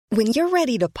When you're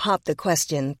ready to pop the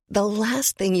question, the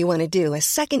last thing you want to do is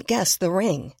second-guess the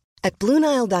ring. At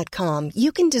BlueNile.com,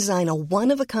 you can design a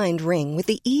one-of-a-kind ring with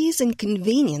the ease and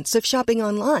convenience of shopping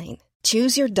online.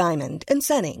 Choose your diamond and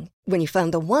setting. When you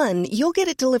find the one, you'll get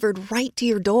it delivered right to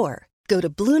your door. Go to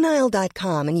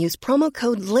BlueNile.com and use promo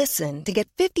code LISTEN to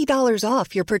get $50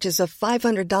 off your purchase of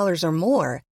 $500 or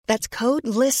more. That's code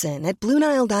LISTEN at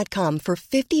BlueNile.com for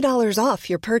 $50 off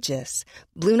your purchase.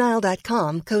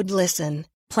 BlueNile.com, code LISTEN.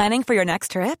 Planning for your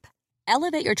next trip?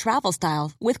 Elevate your travel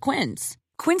style with Quince.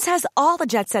 Quince has all the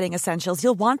jet-setting essentials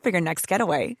you'll want for your next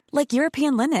getaway, like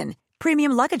European linen,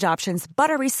 premium luggage options,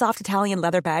 buttery soft Italian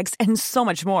leather bags, and so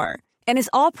much more. And is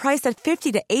all priced at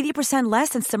 50 to 80% less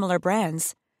than similar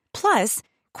brands. Plus,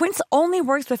 Quince only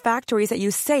works with factories that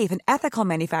use safe and ethical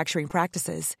manufacturing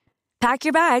practices. Pack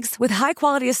your bags with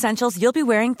high-quality essentials you'll be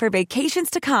wearing for vacations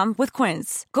to come with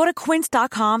Quince. Go to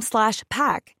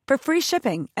quince.com/pack for free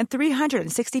shipping and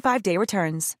 365-day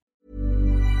returns.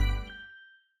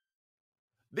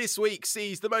 This week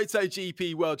sees the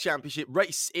MotoGP World Championship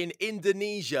race in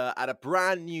Indonesia at a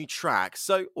brand new track.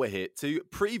 So we're here to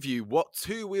preview what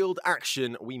two-wheeled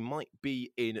action we might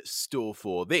be in store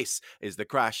for. This is the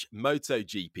Crash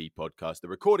MotoGP podcast. The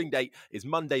recording date is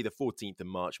Monday, the 14th of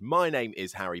March. My name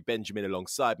is Harry Benjamin.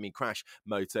 Alongside me, Crash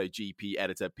MotoGP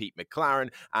editor Pete McLaren,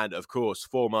 and of course,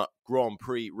 former Grand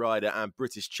Prix rider and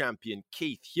British champion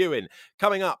Keith Hewin.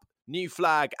 Coming up, new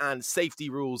flag and safety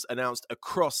rules announced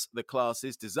across the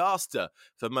classes. Disaster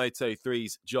for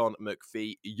Moto3's John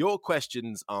McPhee. Your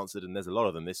questions answered, and there's a lot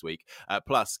of them this week.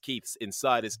 Plus, Keith's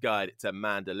Insider's Guide to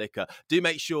Mandalika. Do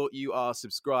make sure you are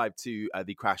subscribed to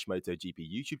the Crash MotoGP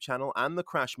YouTube channel and the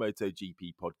Crash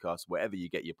MotoGP podcast, wherever you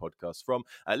get your podcasts from.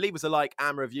 Leave us a like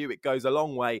and review. It goes a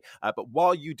long way. But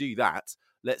while you do that,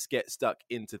 let's get stuck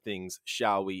into things,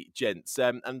 shall we, gents?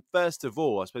 And first of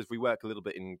all, I suppose if we work a little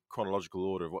bit in chronological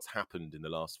order of what's happened in the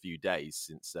last few days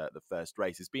since the first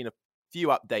race, there's been a few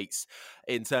updates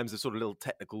in terms of sort of little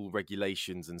technical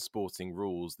regulations and sporting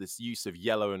rules. This use of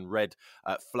yellow and red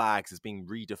flags has been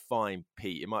redefined,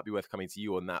 Pete. It might be worth coming to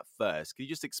you on that first. Can you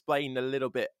just explain a little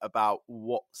bit about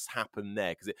what's happened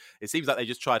there? Because it seems like they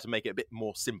just tried to make it a bit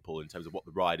more simple in terms of what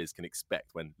the riders can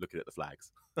expect when looking at the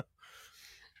flags.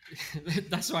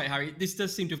 That's right, Harry. This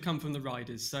does seem to have come from the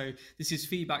riders. So this is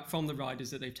feedback from the riders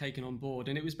that they've taken on board.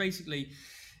 And it was basically,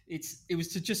 it was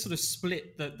to just sort of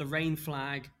split the rain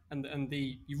flag and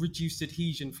the reduced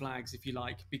adhesion flags, if you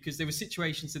like, because there were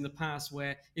situations in the past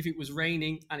where if it was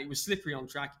raining and it was slippery on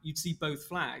track, you'd see both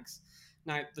flags.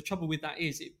 Now, the trouble with that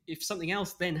is if something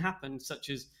else then happened, such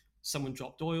as someone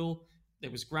dropped oil,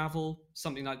 there was gravel,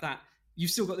 something like that, you've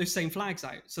still got those same flags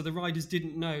out. So the riders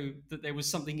didn't know that there was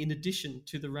something in addition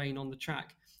to the rain on the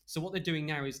track. So what they're doing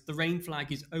now is the rain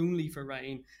flag is only for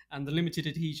rain and the limited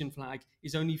adhesion flag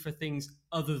is only for things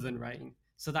other than rain.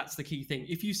 So that's the key thing.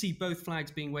 If you see both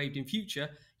flags being waved in future,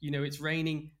 you know it's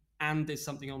raining and there's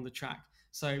something on the track.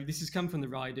 So this has come from the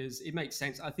riders. It makes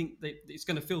sense. I think that it's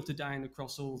going to filter down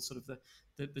across all sort of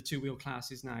the two-wheel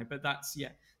classes now. But that's, the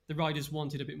riders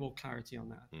wanted a bit more clarity on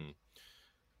that. Mm.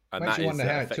 And makes you wonder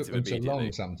how it took them so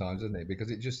long sometimes, doesn't it? Because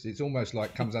it's almost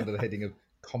like comes under the heading of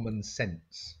common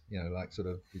sense, like sort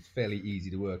of it's fairly easy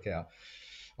to work out.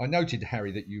 I noted,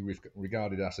 Harry, that you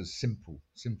regarded us as simple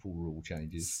rule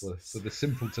changes for the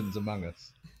simpletons among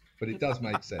us, but it does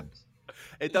make sense.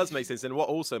 It does make sense. And what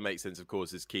also makes sense, of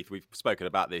course, is, Keith, we've spoken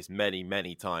about this many,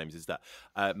 many times, is that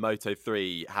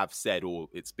Moto3 have said, or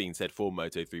it's been said for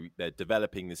Moto3, they're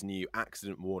developing this new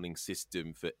accident warning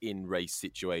system for in-race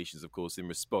situations, of course, in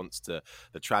response to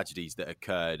the tragedies that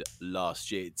occurred last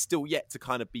year. It's still yet to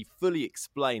kind of be fully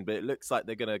explained, but it looks like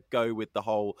they're going to go with the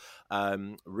whole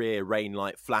rear rain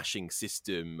light flashing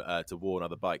system to warn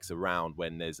other bikes around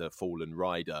when there's a fallen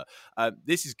rider.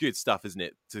 This is good stuff, isn't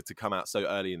it, to come out so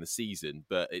early in the season?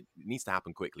 But it needs to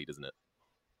happen quickly, doesn't it?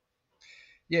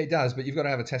 Yeah, it does, but you've got to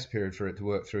have a test period for it to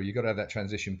work through. You've got to have that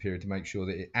transition period to make sure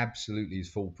that it absolutely is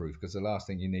foolproof, because the last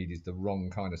thing you need is the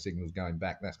wrong kind of signals going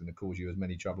back. That's going to cause you as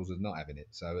many troubles as not having it.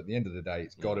 So at the end of the day,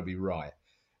 it's got to be right.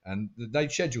 And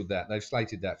they've scheduled that. They've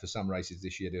slated that for some races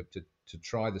this year to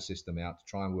try the system out, to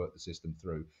try and work the system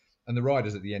through. And the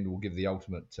riders at the end will give the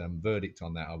ultimate verdict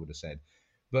on that, I would have said.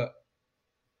 But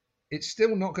it's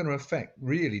still not going to affect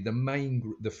really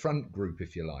the front group,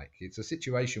 if you like. It's a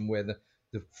situation where the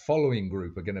following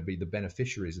group are going to be the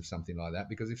beneficiaries of something like that,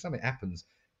 because if something happens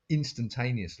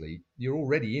instantaneously, you're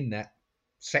already in that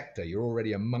sector. You're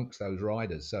already amongst those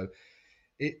riders. So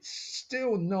it's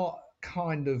still not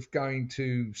kind of going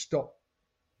to stop,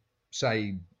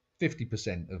 say,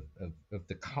 50% of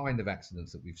the kind of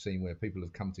accidents that we've seen where people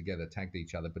have come together, tagged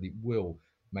each other, but it will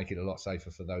make it a lot safer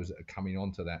for those that are coming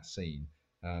onto that scene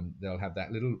they'll have that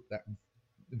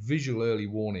visual early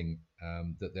warning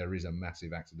that there is a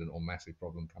massive accident or massive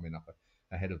problem coming up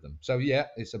ahead of them. So yeah,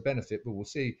 it's a benefit, but we'll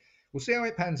see how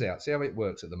it pans out, see how it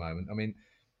works at the moment. I mean,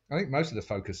 I think most of the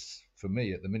focus for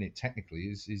me at the minute technically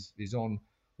is on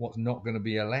what's not going to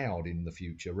be allowed in the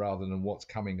future rather than what's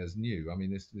coming as new. I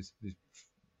mean, this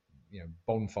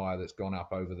bonfire that's gone up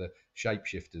over the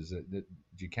shapeshifters that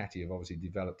Ducati have obviously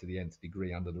developed to the nth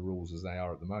degree under the rules as they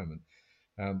are at the moment.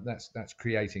 That's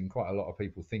creating quite a lot of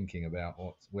people thinking about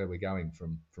where we're going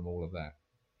from all of that.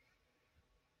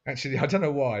 Actually, I don't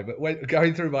know why, but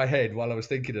going through my head while I was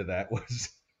thinking of that was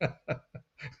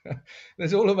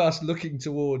there's all of us looking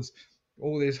towards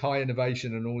all this high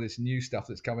innovation and all this new stuff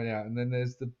that's coming out, and then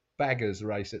there's the baggers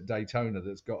race at Daytona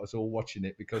that's got us all watching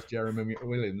it because Jeremy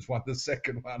Williams won the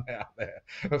second one out there.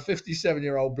 A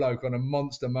 57-year-old bloke on a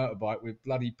monster motorbike with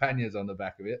bloody panniers on the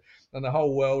back of it, and the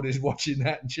whole world is watching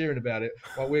that and cheering about it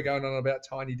while we're going on about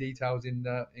tiny details in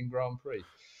Grand Prix.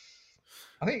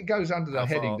 I think it goes under the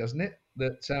heading, doesn't it,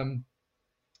 that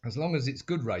as long as it's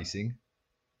good racing,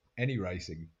 any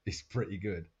racing is pretty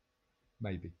good,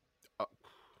 maybe.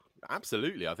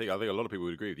 Absolutely. I think a lot of people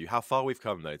would agree with you. How far we've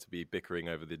come, though, to be bickering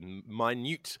over the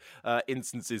minute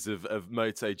instances of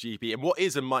MotoGP. And what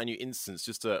is a minute instance,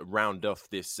 just to round off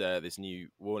this new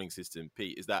warning system,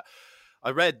 Pete, is that I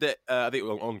read that, I think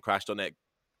on Crash.net,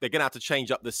 they're going to have to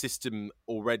change up the system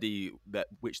already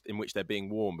in which they're being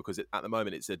warned, because at the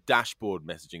moment it's a dashboard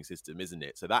messaging system, isn't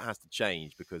it? So that has to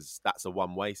change because that's a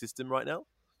one-way system right now.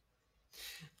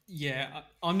 Yeah,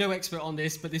 I'm no expert on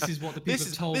this, but this is what the people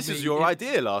have told me. This is your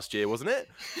idea last year, wasn't it?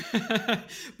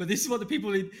 But this is what the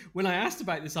people, when I asked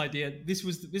about this idea, this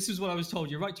was what I was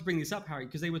told. You're right to bring this up, Harry,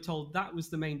 because they were told that was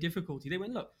the main difficulty. They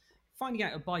went, look, finding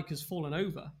out a bike has fallen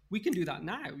over, we can do that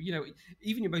now. You know,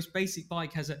 even your most basic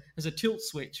bike has a tilt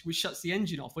switch which shuts the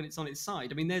engine off when it's on its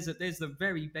side. I mean, there's the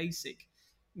very basic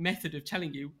method of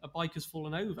telling you a bike has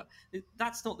fallen over.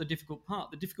 That's not the difficult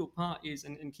part. The difficult part is,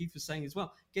 and Keith was saying as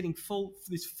well, getting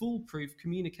this foolproof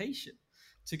communication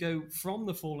to go from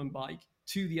the fallen bike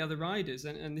to the other riders.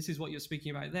 And this is what you're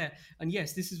speaking about there. And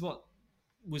yes, this is what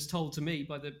was told to me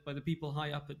by the people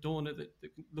high up at Dorna that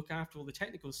look after all the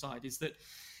technical side, is that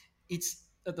it's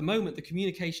at the moment the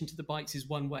communication to the bikes is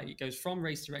one way. It goes from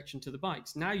race direction to the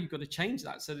bikes. Now you've got to change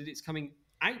that so that it's coming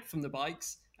out from the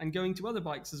bikes and going to other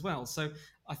bikes as well. So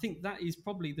I think that is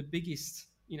probably the biggest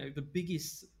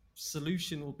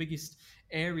solution or biggest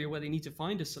area where they need to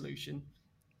find a solution,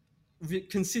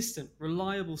 consistent,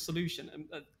 reliable solution,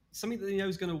 something that they know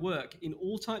is going to work in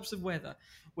all types of weather,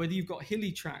 whether you've got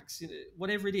hilly tracks,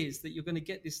 whatever it is, that you're going to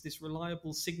get this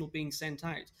reliable signal being sent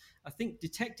out. I think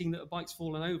detecting that a bike's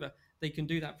fallen over, they can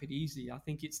do that pretty easily. I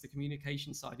think it's the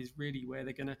communication side is really where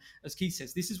they're going to, as Keith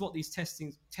says, this is what these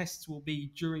tests will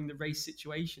be during the race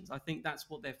situations. I think that's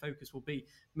what their focus will be,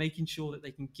 making sure that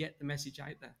they can get the message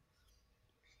out there.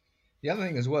 The other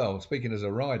thing as well, speaking as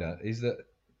a rider, is that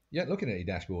you're looking at your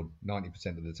dashboard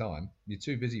 90% of the time. You're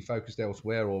too busy focused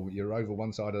elsewhere, or you're over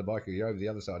one side of the bike or you're over the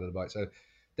other side of the bike. So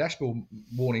dashboard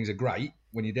warnings are great.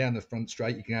 When you're down the front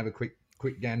straight, you can have a quick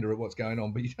gander at what's going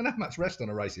on, but you don't have much rest on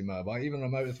a racing motorbike, even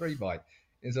on a Moto3 bike.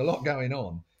 There's a lot going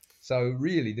on. So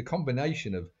really the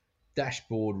combination of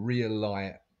dashboard, rear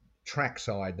light,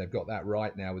 trackside, they've got that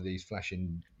right now with these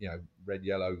flashing, red,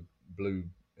 yellow, blue,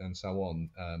 and so on,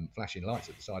 flashing lights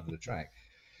at the side of the track.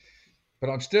 But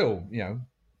I'm still,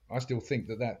 I still think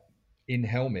that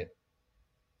in-helmet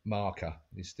marker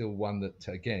is still one that,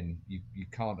 again, you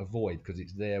can't avoid because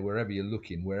it's there wherever you're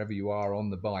looking, wherever you are on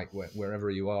the bike,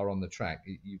 wherever you are on the track,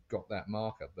 you've got that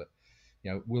marker. But,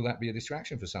 will that be a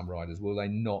distraction for some riders? Will they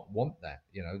not want that?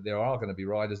 There are going to be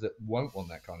riders that won't want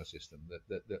that kind of system,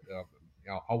 that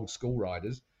are old school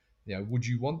riders. Would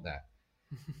you want that?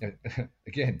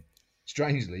 Again,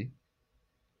 strangely,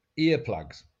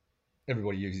 earplugs.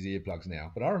 Everybody uses earplugs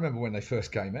now, but I remember when they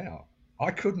first came out, I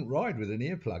couldn't ride with an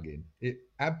earplug in. It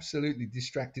absolutely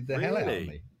distracted the hell out of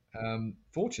me.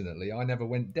 Fortunately, I never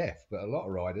went deaf, but a lot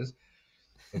of riders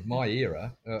of my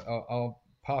era are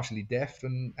partially deaf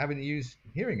and having to use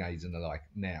hearing aids and the like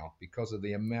now because of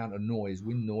the amount of noise,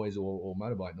 wind noise or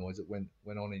motorbike noise that went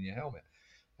on in your helmet.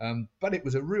 But it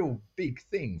was a real big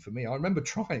thing for me. I remember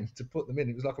trying to put them in.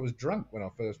 It was like I was drunk when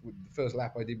the first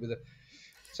lap I did with it.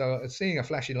 So seeing a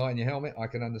flashing light in your helmet, I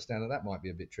can understand that might be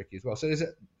a bit tricky as well. So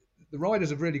the riders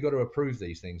have really got to approve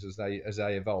these things as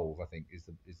they evolve, I think, is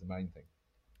the main thing.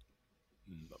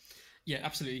 Yeah,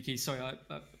 absolutely, Keith. Sorry,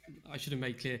 I should have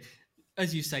made clear.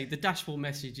 As you say, the dashboard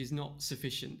message is not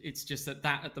sufficient. It's just that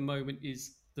at the moment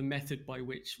is the method by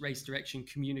which Race Direction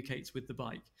communicates with the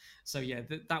bike. So yeah,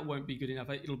 that won't be good enough.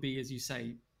 It'll be, as you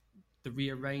say, the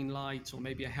rear rain light or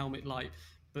maybe a helmet light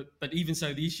But even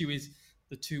so, the issue is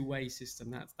the two-way system.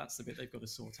 That's the bit they've got to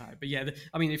sort out. But yeah,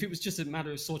 I mean, if it was just a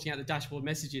matter of sorting out the dashboard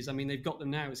messages, I mean, they've got them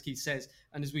now, as Keith says,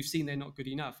 and as we've seen, they're not good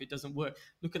enough. It doesn't work.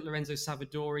 Look at Lorenzo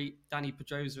Savadori, Dani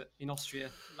Pedrosa in Austria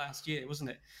last year,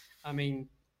 wasn't it? I mean,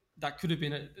 that could have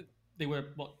been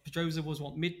Pedrosa was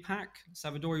mid-pack,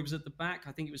 Savadori was at the back.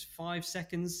 I think it was 5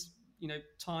 seconds,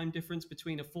 time difference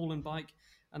between a fallen bike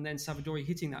and then Savadori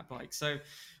hitting that bike. So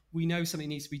we know something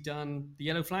needs to be done. The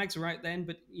yellow flags were out then,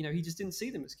 but he just didn't see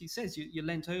them. As he says, you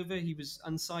leant over, he was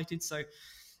unsighted. So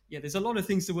yeah, there's a lot of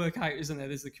things to work out, isn't there?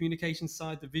 There's the communication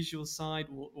side, the visual side,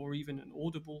 or even an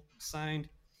audible sound.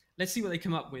 Let's see what they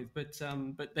come up with, but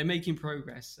they're making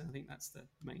progress. I think that's the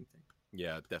main thing.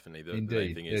 Yeah, definitely. Indeed, the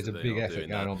main thing is there's a big effort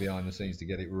going on behind the scenes to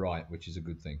get it right, which is a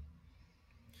good thing.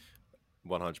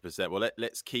 100%. Well,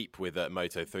 let's keep with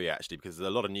Moto3 actually, because there's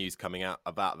a lot of news coming out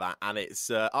about that, and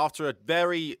it's after a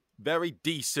very, very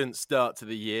decent start to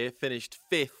the year, finished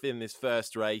 5th in this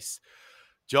first race.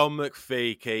 John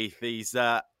McPhee, Keith, he's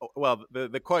the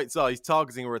quotes are he's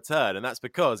targeting a return, and that's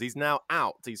because he's now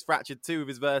out. He's fractured 2 of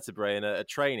his vertebrae in a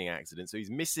training accident, so he's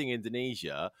missing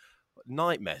Indonesia.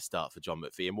 Nightmare start for John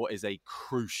McPhee, and what is a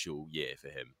crucial year for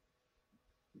him.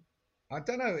 I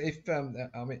don't know if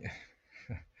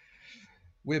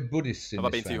we're Buddhists in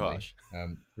this family. Have I been too harsh?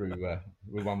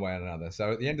 Through one way or another.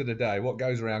 So at the end of the day, what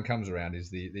goes around comes around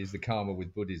is the karma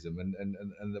with Buddhism,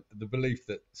 and the belief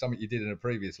that something you did in a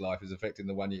previous life is affecting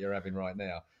the one that you're having right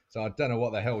now. So I don't know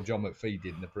what the hell John McPhee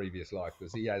did in the previous life,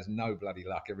 because he has no bloody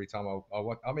luck every time I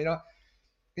watch. I mean,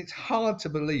 it's hard to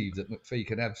believe that McPhee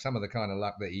can have some of the kind of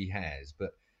luck that he has.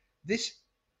 But this,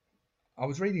 I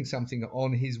was reading something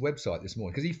on his website this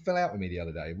morning, because he fell out with me the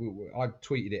other day. I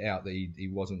tweeted it out that he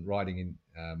wasn't riding in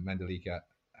Mandalika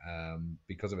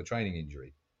because of a training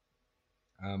injury.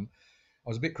 I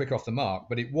was a bit quick off the mark,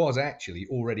 but it was actually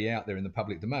already out there in the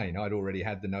public domain. I'd already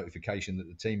had the notification that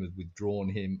the team had withdrawn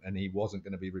him and he wasn't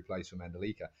going to be replaced for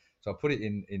Mandalika. So I put it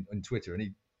in Twitter, and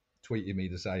he tweeted me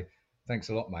to say, "Thanks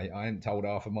a lot, mate. I hadn't told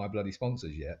half of my bloody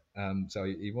sponsors yet." So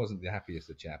he wasn't the happiest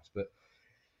of chaps. But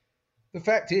the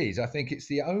fact is, I think it's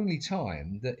the only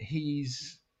time that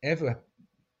he's ever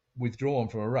withdrawn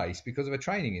from a race because of a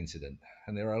training incident.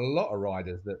 And there are a lot of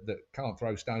riders that can't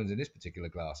throw stones in this particular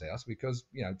glass house because,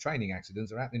 training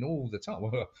accidents are happening all the time.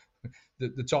 Well,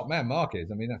 the top man,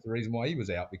 Marquez, I mean, that's the reason why he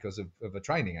was out, because of a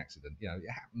training accident. It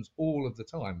happens all of the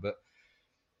time. But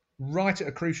right at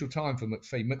a crucial time for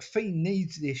McPhee. McPhee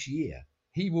needs this year.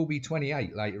 He will be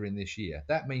 28 later in this year.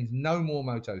 That means no more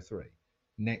Moto3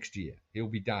 next year. He'll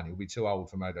be done. He'll be too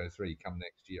old for Moto3 come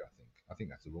next year, I think. I think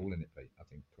that's the rule, isn't it, Pete? I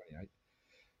think 28.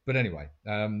 But anyway,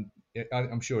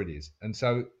 I'm sure it is. And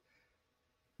so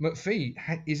McPhee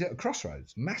is at a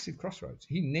crossroads, massive crossroads.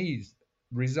 He needs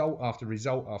result after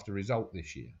result after result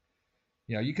this year.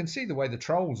 You can see the way the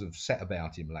trolls have set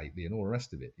about him lately and all the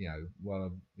rest of it.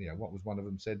 What was one of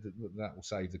them said that will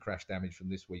save the crash damage from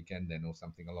this weekend then, or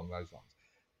something along those lines.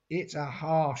 It's a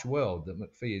harsh world that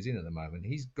McPhee is in at the moment.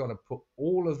 He's got to put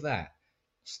all of that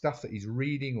stuff that he's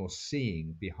reading or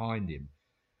seeing behind him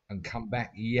and come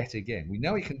back yet again. We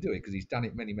know he can do it because he's done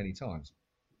it many, many times.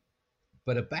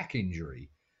 But a back injury,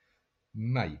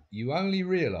 mate, you only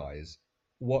realise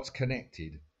what's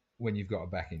connected when you've got a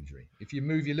back injury. If you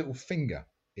move your little finger,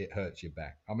 it hurts your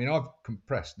back. I mean, I've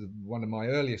compressed. One of my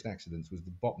earliest accidents was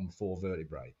the bottom 4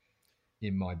 vertebrae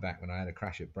in my back when I had a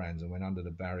crash at Brands and went under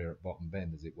the barrier at Bottom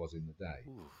Bend, as it was in the day.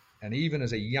 Ooh. And even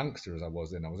as a youngster as I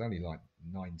was then, I was only like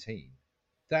 19,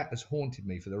 that has haunted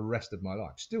me for the rest of my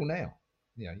life. Still now.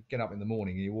 You get up in the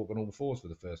morning and you walk on all fours for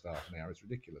the first half an hour. It's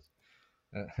ridiculous.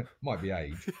 Might be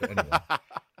age, but anyway.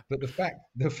 But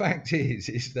the fact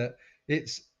is that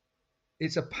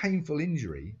it's a painful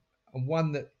injury, and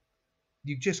one that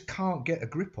you just can't get a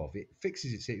grip of. It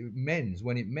fixes itself. It mends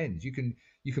when it mends. You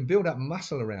can build up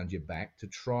muscle around your back to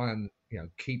try and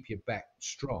keep your back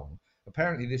strong.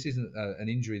 Apparently, this isn't an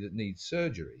injury that needs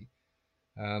surgery.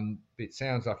 It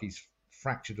sounds like he's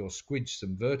fractured or squidged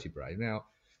some vertebrae. Now,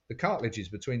 the cartilages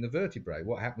between the vertebrae,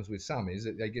 what happens with some is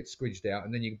that they get squidged out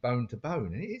and then you bone to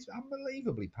bone. And it's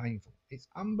unbelievably painful. It's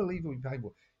unbelievably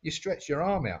painful. You stretch your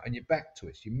arm out and your back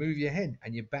twists. You move your head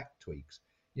and your back tweaks.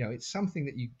 It's something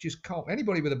that you just can't.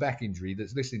 Anybody with a back injury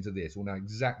that's listening to this will know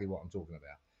exactly what I'm talking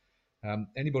about.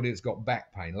 Anybody that's got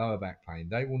back pain, lower back pain,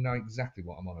 they will know exactly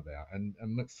what I'm on about. And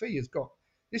McPhee has got,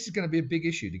 this is going to be a big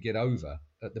issue to get over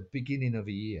at the beginning of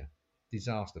a year.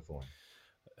 Disaster for him.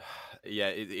 Yeah,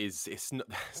 it is. It's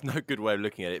no good way of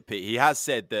looking at it, Pete. He has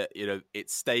said that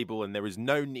it's stable and there is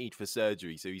no need for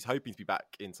surgery, so he's hoping to be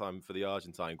back in time for the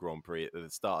Argentine Grand Prix at the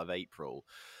start of April.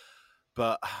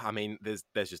 But I mean, there's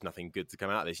just nothing good to come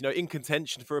out of this. In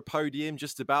contention for a podium,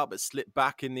 just about, but slipped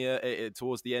back in the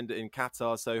towards the end in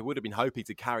Qatar. So would have been hoping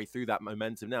to carry through that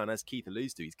momentum now. And as Keith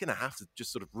alludes to, he's going to have to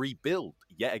just sort of rebuild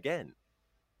yet again.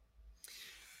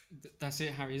 That's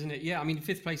it, Harry, isn't it? Yeah, I mean,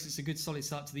 5th place, it's a good solid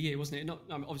start to the year, wasn't it? Not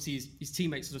obviously his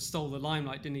teammates sort of stole the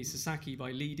limelight, didn't he, Sasaki,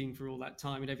 by leading for all that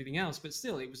time and everything else. But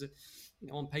still, it was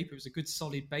on paper, it was a good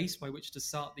solid base by which to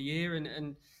start the year.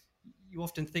 And you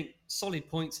often think solid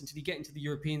points until you get into the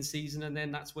European season, and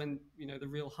then that's when the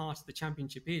real heart of the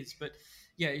championship is. But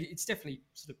yeah, it's definitely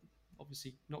sort of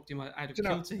obviously knocked him out of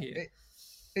kilter here.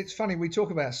 It's funny, we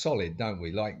talk about solid, don't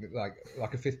we? Like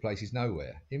a 5th place is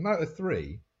nowhere. In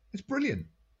Moto3, it's brilliant.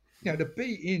 To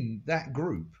be in that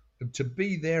group, to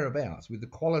be thereabouts with the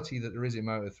quality that there is in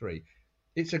Moto3,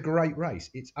 it's a great race.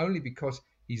 It's only because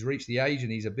he's reached the age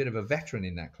and he's a bit of a veteran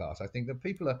in that class. I think that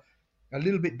people are a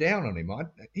little bit down on him.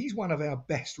 He's one of our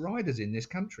best riders in this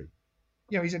country.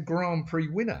 He's a Grand Prix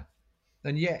winner.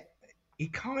 And yet he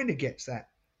kind of gets that,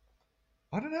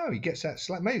 I don't know, he gets that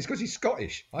slack. Maybe it's because he's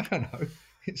Scottish. I don't know.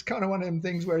 It's kind of one of them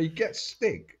things where he gets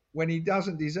stick when he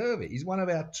doesn't deserve it. He's one of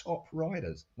our top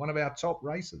riders, one of our top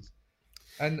racers.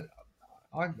 And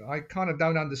I kind of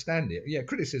don't understand it. Yeah,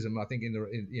 criticism, I think,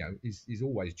 is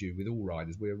always due with all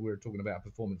riders. We're talking about a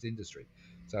performance industry.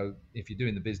 So if you're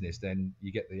doing the business, then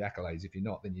you get the accolades. If you're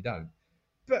not, then you don't.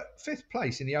 But 5th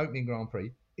place in the opening Grand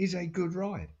Prix is a good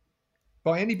ride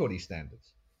by anybody's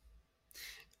standards.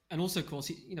 And also, of course,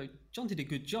 John did a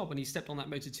good job when he stepped on that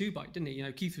Moto2 bike, didn't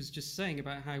he? Keith was just saying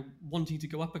about how wanting to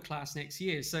go up a class next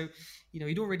year. So,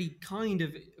 he'd already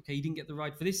he didn't get the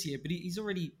ride for this year, but he's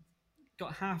already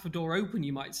got half a door open,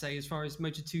 you might say, as far as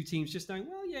Moto2 teams just knowing,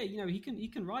 well, yeah, he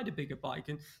can ride a bigger bike.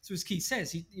 And so as Keith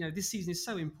says, this season is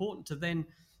so important to then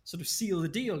sort of seal the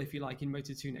deal, if you like, in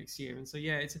Moto2 next year. And so,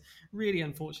 yeah, it's a really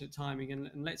unfortunate timing. And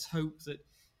let's hope that,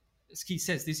 as Keith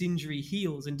says, this injury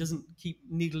heals and doesn't keep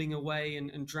niggling away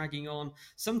and dragging on.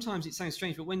 Sometimes it sounds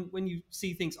strange, but when you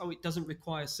see things, it doesn't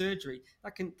require surgery,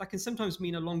 that can sometimes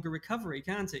mean a longer recovery,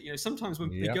 can't it? Sometimes when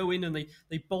they go in and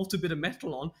they bolt a bit of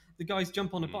metal on, the guys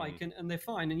jump on a bike and they're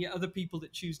fine, and yet other people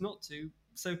that choose not to.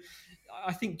 So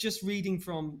I think just reading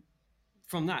from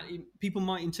that, people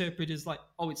might interpret as like,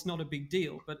 it's not a big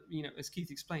deal. But, as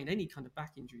Keith explained, any kind of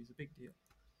back injury is a big deal.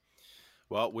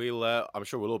 Well, I'm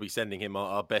sure we'll all be sending him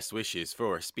our best wishes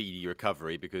for a speedy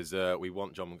recovery, because we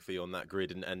want John McPhee on that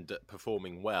grid and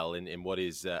performing well in what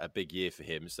is a big year for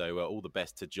him. So all the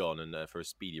best to John and for a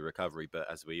speedy recovery.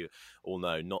 But as we all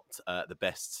know, not the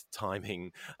best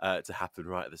timing to happen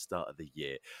right at the start of the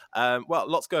year. Well,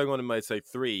 lots going on in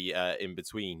Moto3 in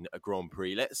between a Grand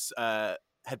Prix. Let's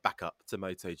head back up to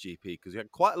MotoGP, because we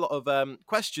had quite a lot of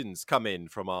questions come in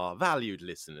from our valued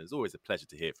listeners. Always a pleasure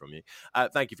to hear from you.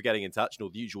 Thank you for getting in touch in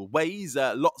all the usual ways.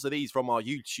 Lots of these from our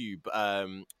YouTube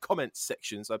comments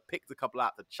section, so I picked a couple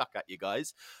out to chuck at you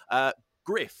guys.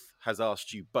 Griff has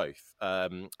asked you both,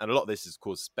 and a lot of this is, of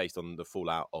course, based on the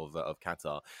fallout of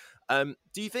Qatar.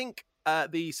 Do you think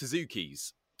the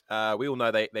Suzukis, we all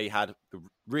know they had the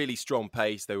really strong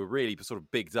pace. They were really sort of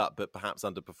bigged up, but perhaps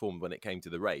underperformed when it came to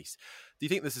the race. Do you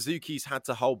think the Suzukis had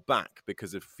to hold back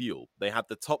because of fuel? They had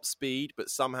the top speed, but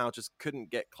somehow just couldn't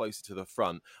get closer to the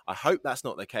front. I hope that's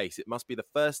not the case. It must be the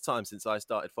first time since I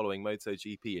started following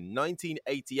MotoGP in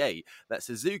 1988 that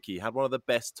Suzuki had one of the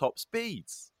best top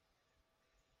speeds.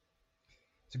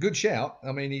 It's a good shout.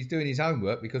 I mean, he's doing his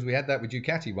homework, because we had that with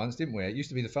Ducati once, didn't we? It used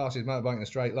to be the fastest motorbike in a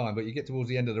straight line, but you get towards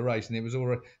the end of the race and it was they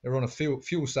were on a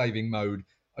fuel-saving mode.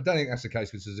 I don't think that's the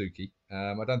case with Suzuki.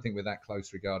 I don't think we're that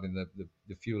close regarding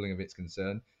the fueling of its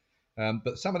concern.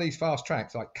 But some of these fast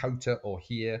tracks like Kota or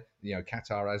here,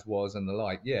 Qatar as was and the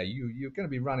like, you're going to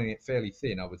be running it fairly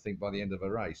thin, I would think, by the end of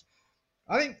a race.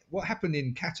 I think what happened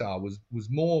in Qatar was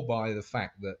more by the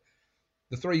fact that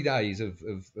the 3 days of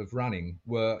running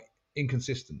were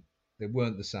inconsistent. They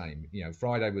weren't the same.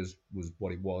 Friday was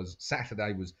what it was.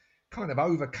 Saturday was kind of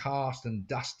overcast and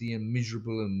dusty and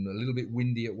miserable and a little bit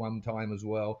windy at one time as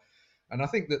well. And I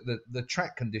think that the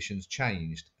track conditions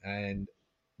changed, and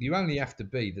you only have to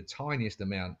be the tiniest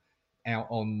amount out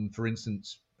on, for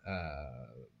instance,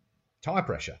 tire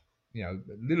pressure. A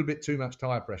little bit too much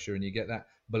tire pressure, and you get that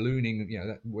ballooning.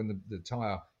 That when the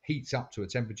tire heats up to a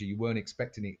temperature you weren't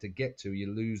expecting it to get to,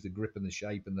 you lose the grip and the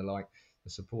shape and the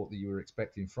support that you were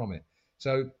expecting from it.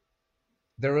 So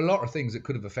there are a lot of things that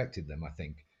could have affected them, I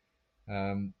think.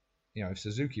 If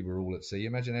Suzuki were all at sea,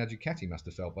 imagine how Ducati must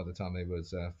have felt by the time they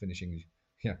was finishing.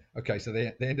 Okay, so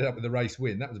they ended up with a race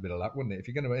win. That was a bit of luck, wasn't it? If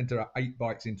you're going to enter 8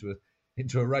 bikes into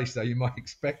a race, though, you might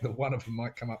expect that one of them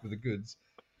might come up with the goods.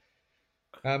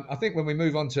 I think when we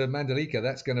move on to Mandalika,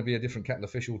 that's going to be a different kettle of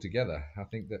fish altogether. I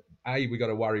think that we got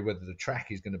to worry whether the track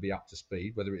is going to be up to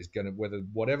speed, whether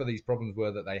whatever these problems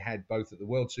were that they had both at the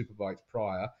World Superbikes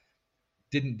prior,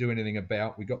 didn't do anything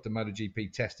about. We got to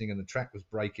MotoGP testing and the track was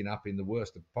breaking up in the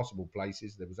worst of possible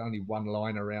places. There was only one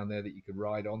line around there that you could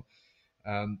ride on.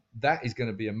 That is going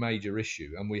to be a major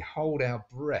issue, and we hold our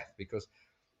breath because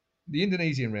the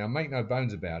Indonesian round, make no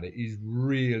bones about it, is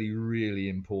really, really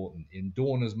important in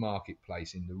Dorna's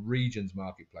marketplace, in the region's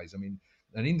marketplace. I mean,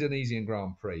 an Indonesian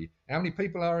Grand Prix, how many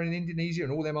people are in Indonesia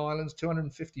and all them islands?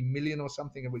 250 million or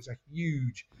something, of which a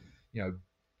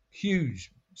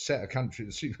huge set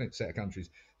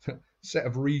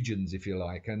of regions, if you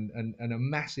like, and a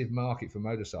massive market for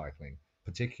motorcycling,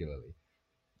 particularly.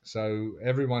 So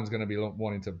everyone's going to be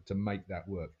wanting to make that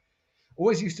work.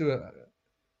 Always used to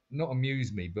not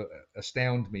amuse me, but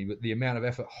astound me, but the amount of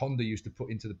effort Honda used to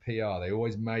put into the PR. They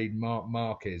always made Marc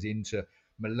Marquez into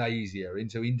Malaysia,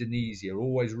 into Indonesia,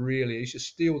 always really, it's just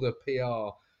steal the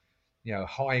PR,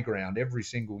 high ground every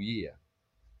single year.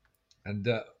 And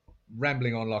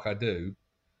rambling on like I do,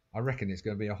 I reckon it's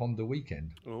going to be a Honda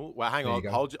weekend. Oh, well, hang on,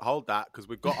 hold that, because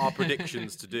we've got our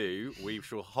predictions to do. We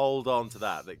shall hold on to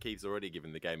that. That Keith's already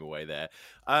given the game away there.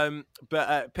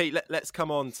 But Pete, let's come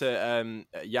on to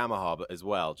Yamaha as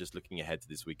well. Just looking ahead to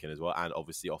this weekend as well, and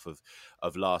obviously off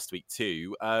of last week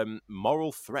too.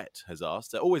 Moral Threat has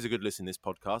asked. Always a good listen to this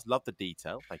podcast. Love the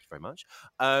detail. Thank you very much.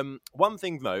 One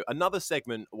thing though, another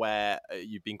segment where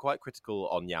you've been quite critical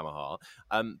on Yamaha,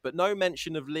 but no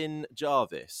mention of Lin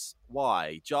Jarvis.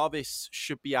 Why? Jarvis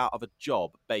should be out of a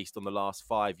job based on the last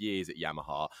 5 years at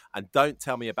Yamaha. And don't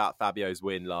tell me about Fabio's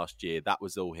win last year. That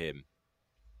was all him.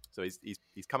 So he's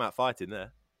come out fighting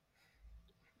there.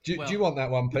 Do you want that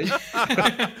one, Pete?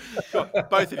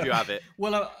 Both of you have it.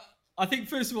 Well, I think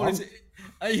first of all, I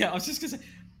was just going to say,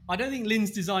 I don't think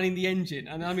Lin's designing the engine.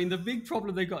 And I mean, the big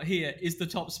problem they've got here is the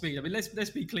top speed. I mean, let's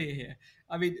be clear here.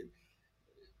 I mean,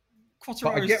 But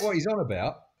I get what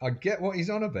he's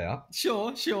on about.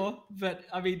 Sure. But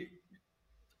I mean,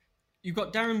 you've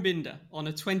got Darren Binder on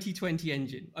a 2020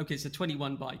 engine. Okay, it's a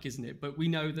 21 bike, isn't it? But we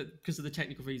know that because of the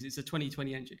technical reasons, it's a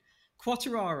 2020 engine.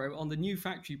 Quartararo on the new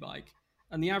factory bike,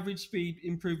 and the average speed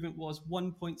improvement was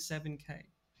 1.7k.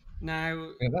 Now,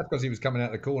 that's because he was coming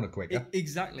out the corner quicker.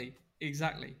 Exactly.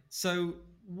 So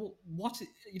what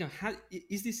how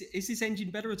is this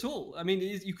engine better at all? I mean,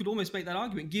 you could almost make that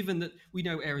argument, given that we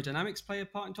know aerodynamics play a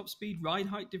part in top speed, ride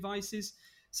height devices.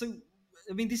 So,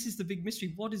 I mean, this is the big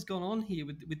mystery. What has gone on here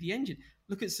with the engine?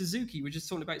 Look at Suzuki. We're just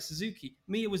talking about Suzuki.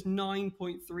 Mia was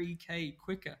 9.3k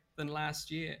quicker than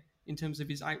last year in terms of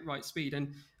his outright speed,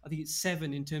 and I think it's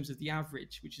 7 in terms of the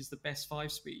average, which is the best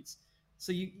 5 speeds.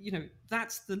 So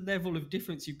that's the level of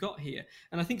difference you've got here.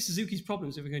 And I think Suzuki's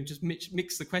problems, if we're going to just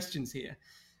mix the questions here,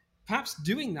 perhaps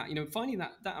doing that, finding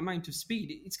that amount of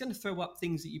speed, it's going to throw up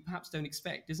things that you perhaps don't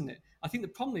expect, isn't it? I think the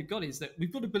problem they've got is that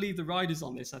we've got to believe the riders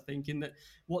on this, I think, in that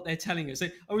what they're telling us.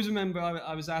 I always remember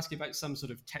I was asking about some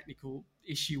sort of technical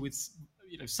issue with,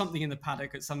 something in the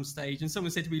paddock at some stage, and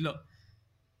someone said to me, look,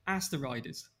 ask the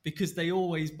riders, because they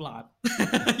always blab.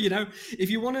 If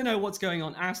you want to know what's going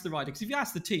on, ask the rider. Because if you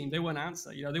ask the team, they won't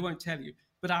answer. They won't tell you.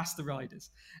 But ask the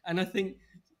riders. And I think,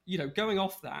 going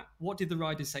off that, what did the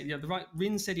riders say?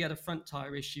 Rin said he had a front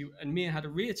tyre issue, and Mir had a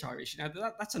rear tyre issue. Now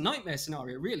that's a nightmare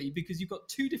scenario, really, because you've got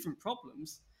two different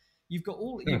problems. You've got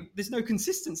there's no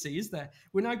consistency, is there?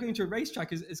 We're now going to a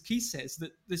racetrack, as Keith says,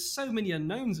 that there's so many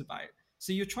unknowns about.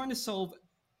 So you're trying to solve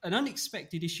an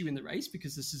unexpected issue in the race,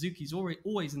 because the Suzuki's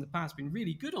always in the past been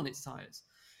really good on its tyres.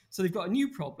 So they've got a new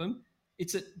problem.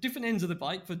 It's at different ends of the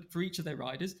bike for each of their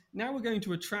riders. Now we're going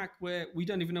to a track where we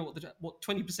don't even know what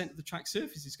 20% of the track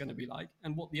surface is going to be like,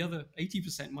 and what the other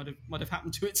 80% might have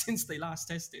happened to it since they last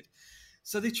tested.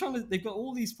 So they've got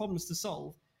all these problems to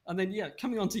solve. And then,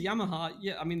 coming on to Yamaha,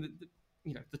 I mean,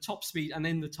 the top speed and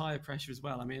then the tyre pressure as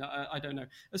well. I mean, I don't know.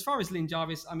 As far as Lin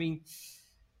Jarvis, I mean,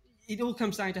 it all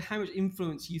comes down to how much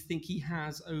influence you think he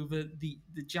has over the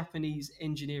Japanese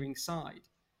engineering side.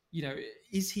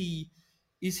 Is he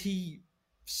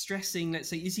stressing, let's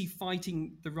say, is he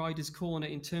fighting the rider's corner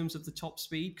in terms of the top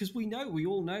speed? Because we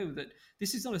all know that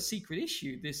this is not a secret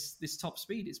issue, this top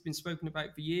speed. It's been spoken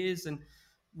about for years, and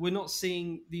we're not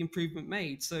seeing the improvement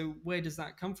made. So where does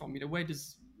that come from?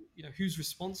 Who's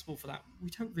responsible for that? We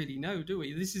don't really know, do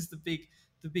we? This is the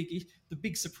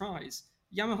big surprise.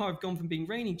 Yamaha have gone from being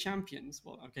reigning champions,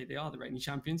 well, okay, they are the reigning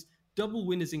champions, double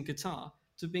winners in Qatar,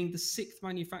 to being the 6th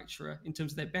manufacturer in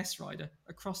terms of their best rider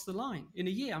across the line in a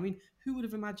year. I mean, who would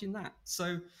have imagined that?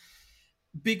 So,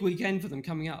 big weekend for them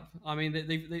coming up. I mean,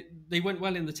 they went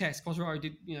well in the test. Quartararo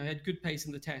had good pace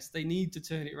in the test. They need to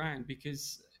turn it around,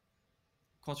 because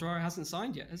Quartararo hasn't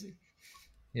signed yet, has he?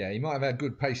 Yeah, he might have had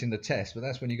good pace in the test, but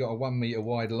that's when you got a 1 metre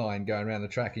wide line going around the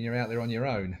track and you're out there on your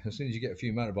own. As soon as you get a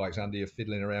few motorbikes under you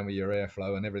fiddling around with your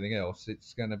airflow and everything else,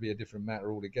 it's going to be a different matter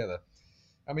altogether.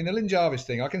 I mean, the Lin Jarvis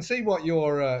thing, I can see what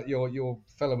your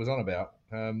fella was on about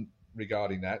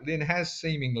regarding that. Lin has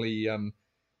seemingly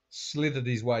slithered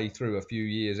his way through a few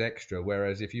years extra,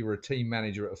 whereas if you were a team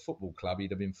manager at a football club,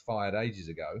 he'd have been fired ages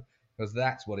ago. Because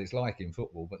that's what it's like in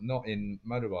football, but not in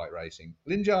motorbike racing.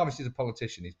 Lin Jarvis is a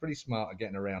politician. He's pretty smart at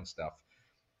getting around stuff.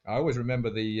 I always remember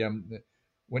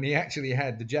when he actually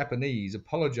had the Japanese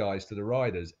apologise to the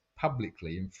riders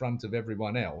publicly in front of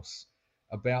everyone else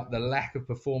about the lack of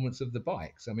performance of the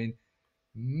bikes. I mean,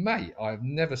 mate, I've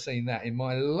never seen that in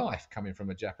my life coming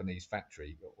from a Japanese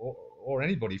factory or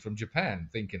anybody from Japan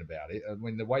thinking about it. I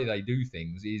mean, the way they do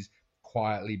things is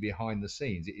quietly behind the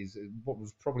scenes. It is what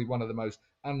was probably one of the most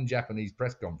un-Japanese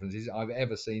press conferences I've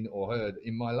ever seen or heard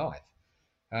in my life.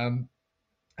 I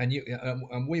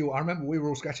remember we were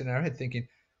all scratching our head thinking,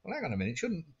 well, hang on a minute,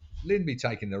 shouldn't Lin be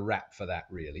taking the rap for that,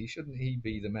 really? Shouldn't he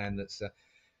be the man that's...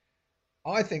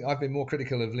 I think I've been more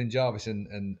critical of Lin Jarvis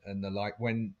and the like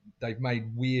when they've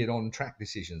made weird on-track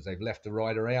decisions. They've left the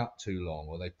rider out too long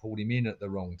or they've pulled him in at the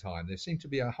wrong time. There seemed to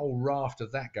be a whole raft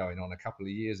of that going on a couple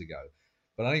of years ago.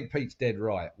 But I think Pete's dead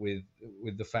right with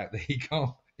the fact that he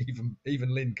can't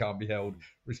even Lin can't be held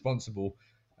responsible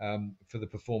for the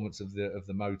performance of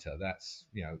the motor. That's,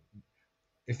 you know,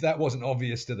 if that wasn't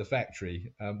obvious to the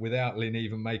factory without Lin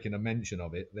even making a mention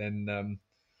of it, then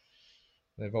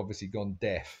they've obviously gone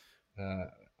deaf.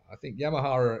 I think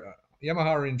Yamaha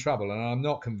are in trouble, and I'm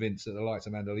not convinced that the likes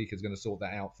of Mandalika is going to sort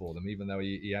that out for them, even though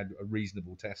he had a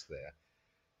reasonable test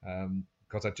there.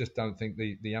 Because I just don't think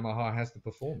the Yamaha has the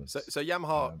performance. So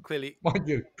Yamaha clearly... Mind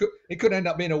you, it could end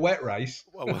up being a wet race.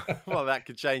 well, that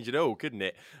could change it all, couldn't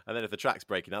it? And then if the track's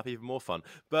breaking up, even more fun.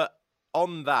 But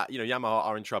on that, you know, Yamaha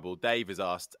are in trouble. Dave has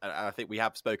asked, and I think we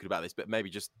have spoken about this, but maybe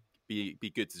just be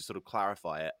good to sort of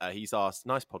clarify it. He's asked,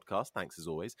 nice podcast, thanks as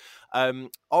always. On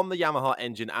the Yamaha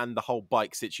engine and the whole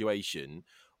bike situation,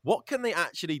 what can they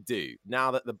actually do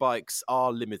now that the bikes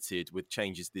are limited with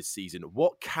changes this season?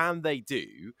 What can they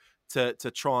do to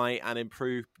try and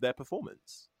improve their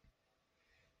performance?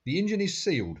 The engine is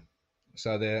sealed,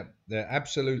 so they're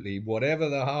absolutely, whatever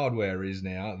the hardware is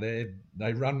now,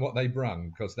 they run what they brung,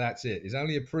 because that's it. It's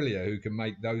only Aprilia who can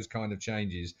make those kind of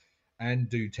changes and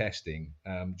do testing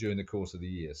during the course of the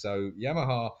year. So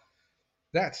Yamaha,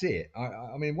 that's it.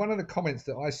 I mean, one of the comments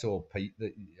that I saw, Pete,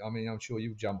 that, I mean, I'm sure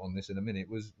you'll jump on this in a minute,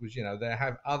 was you know, they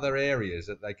have other areas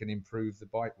that they can improve the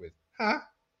bike with.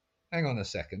 Hang on a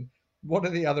second. What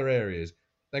are the other areas?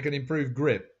 They can improve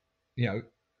grip, you know,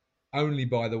 only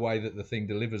by the way that the thing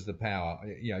delivers the power.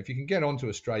 You know, if you can get onto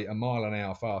a straight a mile an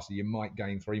hour faster, you might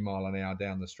gain 3 miles an hour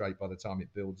down the straight by the time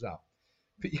it builds up.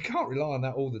 But you can't rely on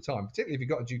that all the time, particularly if you've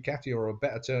got a Ducati or a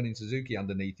better turning Suzuki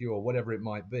underneath you or whatever it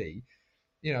might be.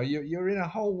 You know, you're in a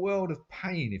whole world of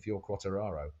pain if you're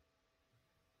Quartararo.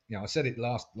 You know, I said it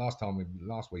last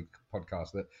week's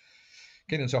podcast that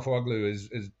Kenan Sofuoglu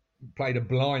has played a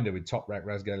blinder with Toprak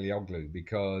Razgatlioglu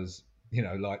because, you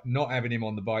know, like not having him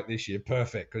on the bike this year,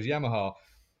 perfect, because Yamaha,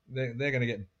 they're going to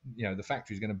get, you know, the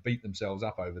factory's going to beat themselves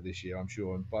up over this year, I'm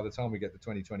sure. And by the time we get to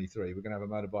 2023, we're going to have a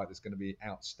motorbike that's going to be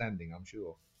outstanding, I'm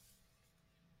sure.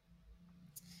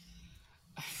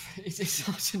 It's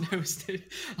hard to know, isn't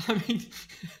it? I mean...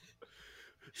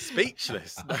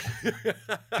 Speechless.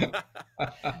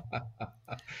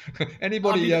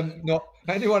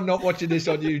 Anyone not watching this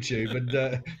on YouTube,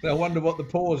 and they'll wonder what the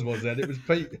pause was then. It was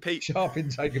Pete Sharpin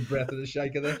taking breath and a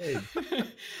shake of the head.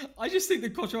 I just think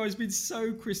that Quartararo has been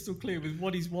so crystal clear with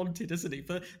what he's wanted, hasn't he?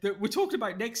 We're talking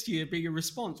about next year being a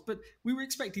response, but we were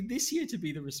expecting this year to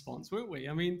be the response, weren't we?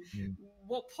 I mean,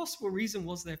 What possible reason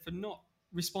was there for not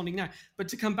responding now? But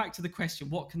to come back to the question,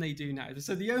 what can they do now?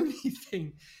 So the only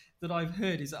thing that I've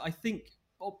heard is that I think,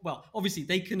 well, obviously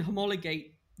they can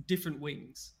homologate different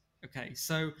wings. Okay,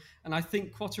 so, and I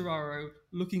think Quartararo,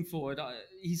 looking forward,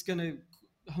 he's going to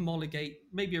homologate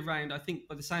maybe around, I think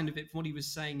by the sound of it, from what he was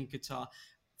saying in Qatar,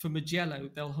 for Mugello,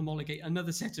 they'll homologate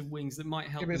another set of wings that might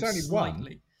help them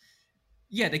slightly. One.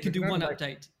 Yeah, they can do one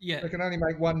update. Yeah, they can only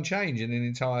make one change in an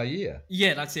entire year.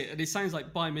 Yeah, that's it. And it sounds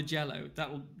like by Mugello,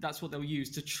 that's what they'll use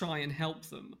to try and help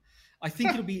them. I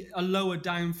think it'll be a lower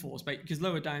downforce, because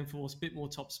lower downforce, a bit more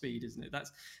top speed, isn't it?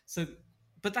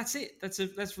 But that's it.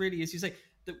 That's really, as you say.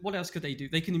 What else could they do?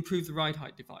 They can improve the ride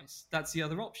height device. That's the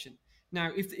other option.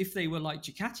 Now, if they were like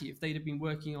Ducati, if they'd have been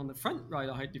working on the front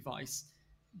rider height device,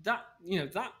 that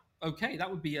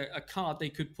would be a card they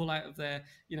could pull out of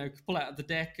the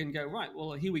deck and go, right,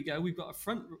 well, here we go. We've got a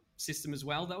front system as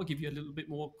well. That will give you a little bit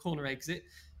more corner exit.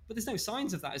 but there's no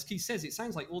signs of that. As Keith says, it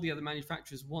sounds like all the other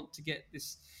manufacturers want to get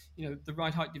this, the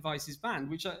ride height devices banned,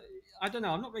 which I don't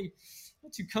know. I'm not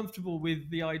too comfortable with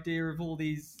the idea of all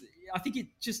these. I think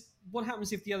what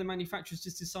happens if the other manufacturers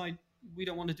just decide we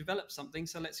don't want to develop something,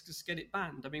 so let's just get it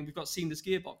banned. I mean, we've got seamless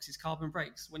gearboxes, carbon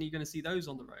brakes. When are you going to see those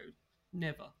on the road?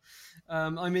 Never.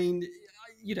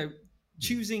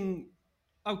 Choosing,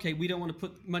 okay, we don't want to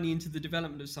put money into the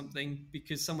development of something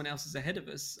because someone else is ahead of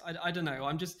us. I don't know.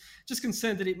 I'm just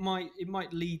concerned that it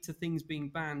might lead to things being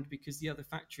banned because the other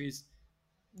factories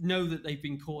know that they've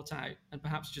been caught out and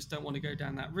perhaps just don't want to go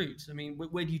down that route. I mean,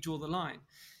 where do you draw the line?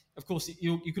 Of course,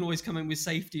 you can always come in with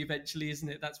safety eventually, isn't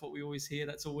it? That's what we always hear.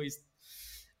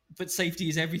 But safety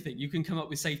is everything. You can come up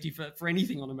with safety for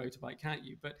anything on a motorbike, can't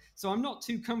you? But so I'm not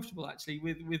too comfortable actually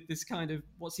with this kind of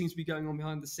what seems to be going on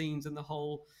behind the scenes and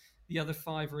the other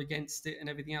five are against it and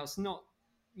everything else. Not,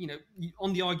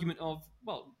 on the argument of,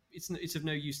 well, it's of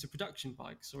no use to production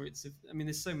bikes, or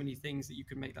there's so many things that you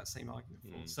could make that same argument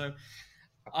for. So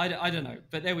I don't know,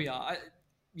 but there we are.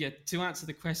 To answer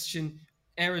the question,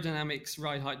 aerodynamics,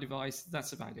 ride height device,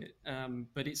 that's about it.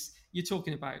 But you're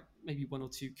talking about maybe 1 or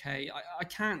 2K. I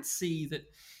can't see that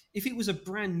if it was a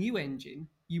brand new engine,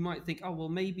 you might think, oh, well,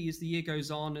 maybe as the year goes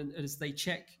on and as they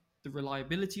check the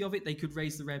reliability of it, they could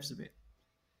raise the revs a bit.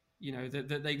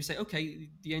 That they would say, okay,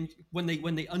 when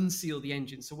they unseal the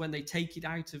engine, so when they take it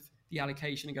out of the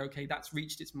allocation and go, okay, that's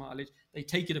reached its mileage, they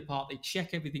take it apart, they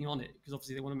check everything on it, because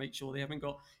obviously they want to make sure they haven't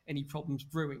got any problems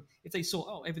brewing. If they saw,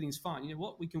 oh, everything's fine, you know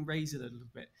what, we can raise it a little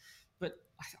bit. But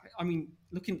I mean,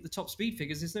 looking at the top speed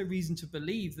figures, there's no reason to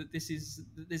believe that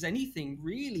there's anything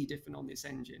really different on this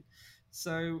engine.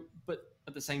 So, but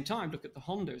at the same time, look at the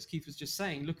Honda, as Keith was just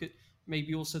saying, look at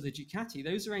maybe also the Ducati.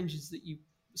 Those are engines that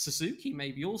Suzuki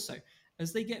maybe also,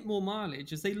 as they get more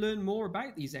mileage, as they learn more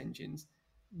about these engines,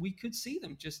 we could see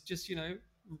them just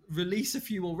release a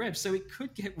few more revs. So it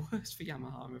could get worse for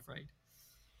Yamaha, I'm afraid.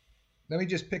 Let me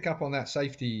just pick up on that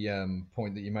safety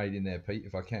point that you made in there, Pete,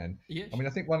 if I can. Yeah. I mean, I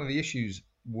think one of the issues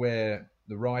where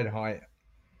the ride height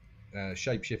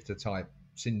shapeshifter type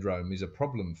syndrome is a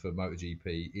problem for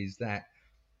MotoGP is that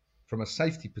from a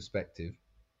safety perspective,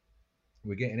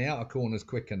 we're getting out of corners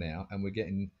quicker now, and we're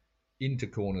getting into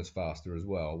corners faster as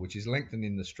well, which is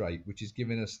lengthening the straight, which is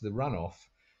giving us the runoff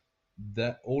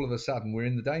that all of a sudden we're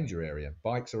in the danger area.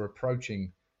 Bikes are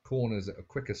approaching corners at a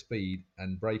quicker speed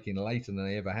and braking later than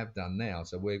they ever have done now.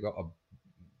 So we've got a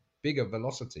bigger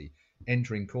velocity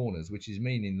entering corners, which is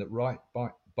meaning that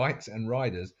bikes and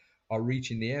riders are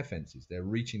reaching the air fences. They're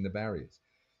reaching the barriers.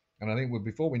 And I think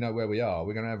before we know where we are,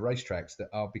 we're going to have racetracks that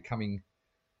are becoming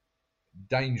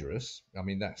dangerous. I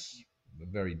mean, that's a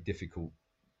very difficult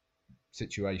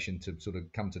situation to sort of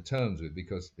come to terms with,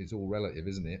 because it's all relative,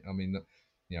 isn't it? I mean,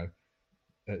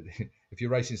 if you're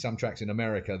racing some tracks in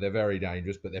America, they're very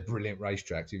dangerous, but they're brilliant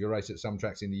racetracks. If you race at some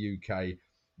tracks in the UK,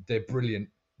 they're brilliant,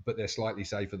 but they're slightly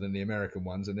safer than the American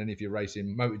ones. And then if you're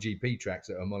racing MotoGP tracks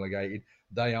that are homologated,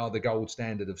 they are the gold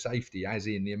standard of safety, as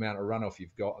in the amount of runoff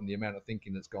you've got and the amount of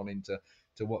thinking that's gone into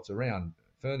what's around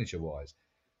furniture-wise.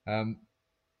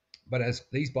 But as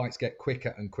these bikes get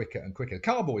quicker and quicker and quicker, the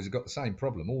car boys have got the same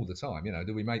problem all the time.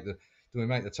 Do we make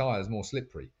the tyres more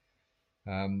slippery?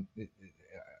 When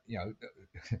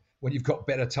you've got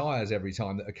better tyres every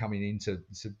time that are coming into,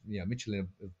 Michelin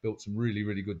have built some really,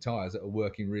 really good tyres that are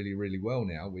working really, really well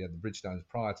now. We had the Bridgestones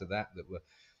prior to that were,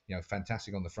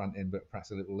 fantastic on the front end, but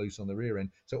perhaps a little loose on the rear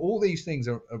end. So all these things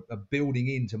are building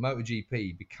into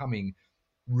MotoGP becoming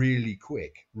really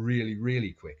quick, really,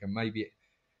 really quick. And maybe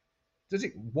does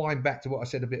it wind back to what I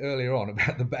said a bit earlier on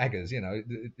about the baggers?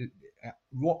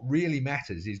 What really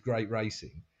matters is great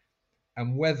racing,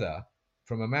 and whether,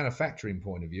 from a manufacturing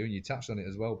point of view, and you touched on it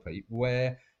as well, Pete,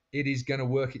 where it is going to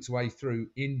work its way through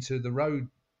into the road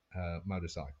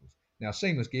motorcycles. Now,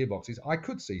 seamless gearboxes, I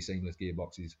could see seamless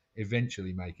gearboxes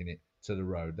eventually making it to the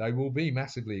road. They will be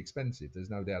massively expensive, there's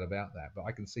no doubt about that, but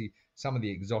I can see some of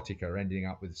the Exotica ending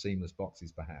up with seamless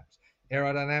boxes perhaps.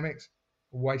 Aerodynamics,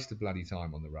 waste of bloody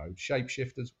time on the road.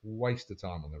 Shapeshifters, waste of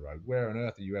time on the road. Where on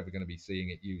earth are you ever going to be seeing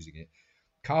it, using it?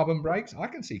 Carbon brakes, I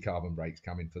can see carbon brakes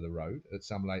coming for the road at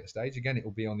some later stage. Again, it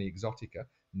will be on the Exotica.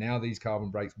 Now these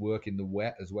carbon brakes work in the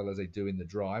wet as well as they do in the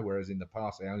dry, whereas in the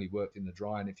past they only worked in the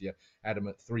dry, and if you had them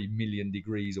at 3 million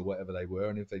degrees or whatever they were,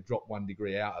 and if they dropped 1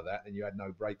 degree out of that, then you had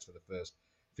no brakes for the first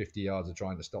 50 yards of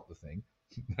trying to stop the thing.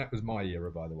 That was my era,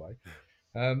 by the way.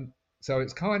 So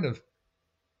it's kind of,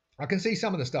 I can see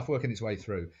some of the stuff working its way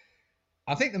through.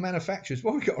 I think the manufacturers,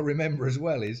 what we've got to remember as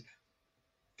well is,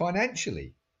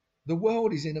 financially, the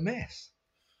world is in a mess,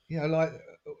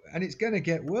 and it's going to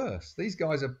get worse. These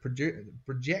guys are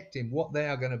projecting what they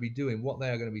are going to be doing, what they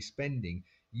are going to be spending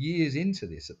years into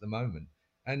this at the moment,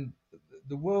 and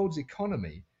the world's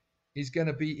economy is going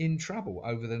to be in trouble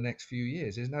over the next few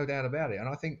years. There's no doubt about it. And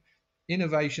I think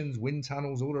innovations, wind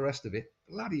tunnels, all the rest of it,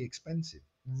 bloody expensive,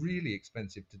 really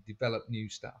expensive to develop new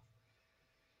stuff.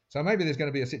 So maybe there's going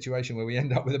to be a situation where we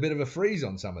end up with a bit of a freeze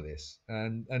on some of this.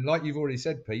 And like you've already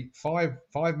said, Pete, five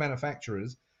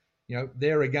manufacturers,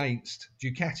 they're against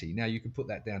Ducati. Now you could put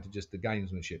that down to just the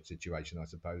gamesmanship situation, I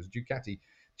suppose. Ducati,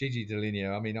 Gigi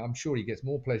Dall'Igna, I mean, I'm sure he gets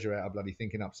more pleasure out of bloody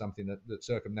thinking up something that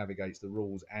circumnavigates the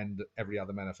rules and every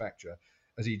other manufacturer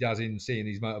as he does in seeing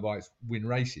these motorbikes win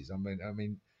races. I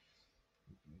mean,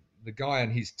 the guy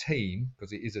and his team,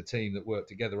 because it is a team that work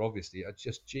together, obviously, are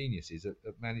just geniuses at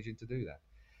managing to do that.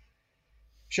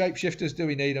 Shapeshifters, do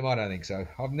we need them? I don't think so.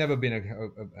 I've never been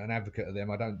an advocate of them.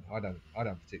 I don't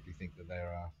particularly think that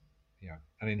they're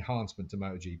an enhancement to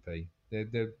MotoGP.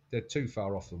 They're too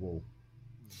far off the wall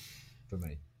for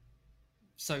me.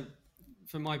 So,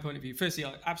 from my point of view, firstly,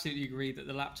 I absolutely agree that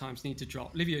the lap times need to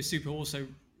drop. Livio Super also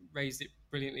raised it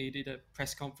brilliantly. He did a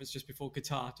press conference just before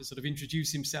Qatar to sort of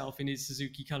introduce himself in his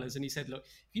Suzuki colours, and he said, "Look,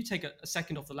 if you take a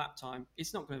second off the lap time,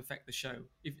 it's not going to affect the show.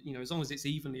 If as long as it's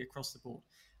evenly across the board."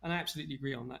 And I absolutely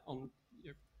agree on that.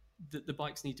 The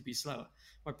bikes need to be slower.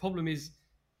 My problem is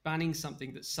banning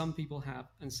something that some people have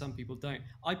and some people don't.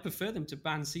 I prefer them to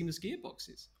ban seamless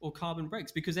gearboxes or carbon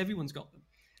brakes because everyone's got them,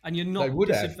 and you're not. They would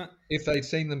have if they'd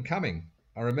seen them coming.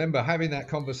 I remember having that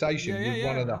conversation with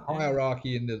one of the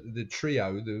hierarchy in the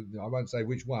trio. I won't say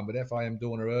which one, but FIM,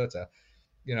 Dorna, Erta.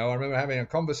 I remember having a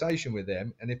conversation with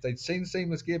them, and if they'd seen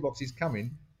seamless gearboxes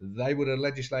coming, they would have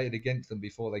legislated against them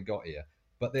before they got here.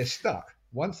 But they're stuck.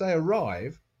 Once they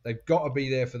arrive, they've got to be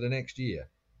there for the next year.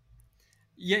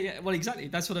 Yeah. Well, exactly.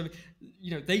 That's what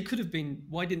they could have been.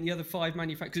 Why didn't the other 5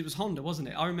 manufacturers? It was Honda, wasn't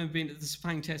it? I remember being at the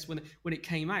Sepang test when it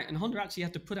came out, and Honda actually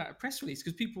had to put out a press release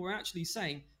because people were actually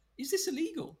saying, "Is this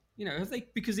illegal?" Have they?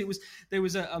 Because there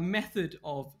was a method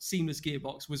of seamless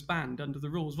gearbox was banned under the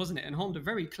rules, wasn't it? And Honda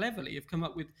very cleverly have come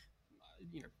up with,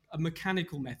 a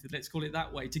mechanical method, let's call it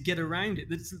that way, to get around it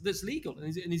that's legal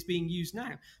and is being used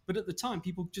now. But at the time,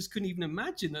 people just couldn't even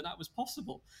imagine that was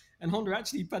possible. And Honda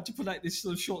actually had to put out this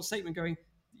sort of short statement going,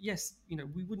 yes,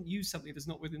 we wouldn't use something that's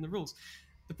not within the rules.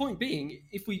 The point being,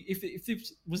 if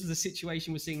this was the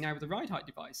situation we're seeing now with the ride height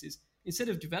devices, instead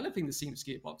of developing the seamless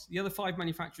gearbox, the other 5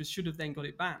 manufacturers should have then got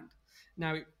it banned.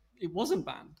 Now, it wasn't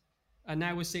banned. And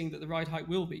now we're seeing that the ride height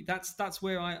will be. That's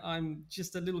where I'm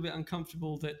just a little bit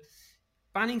uncomfortable that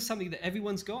banning something that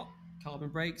everyone's got, carbon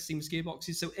brakes, seamless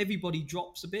gearboxes, so everybody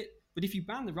drops a bit. But if you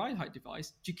ban the ride height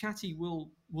device, Ducati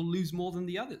will lose more than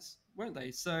the others, won't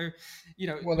they? So,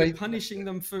 they're punishing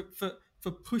them for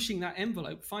pushing that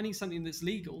envelope, finding something that's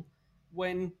legal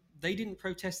when they didn't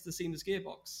protest the seamless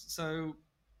gearbox. So,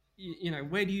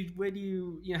 where do you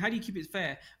how do you keep it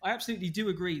fair? I absolutely do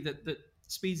agree that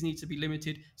speeds need to be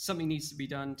limited. Something needs to be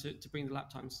done to bring the lap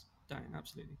times down.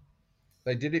 Absolutely.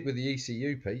 They did it with the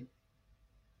ECU, Pete.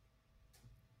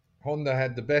 Honda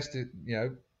had the best,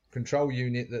 control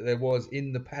unit that there was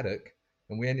in the paddock,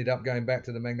 and we ended up going back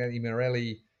to the Magneti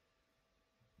Marelli,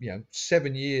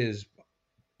 7 years,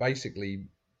 basically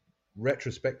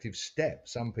retrospective step.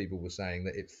 Some people were saying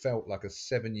that it felt like a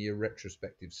 7-year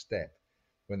retrospective step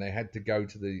when they had to go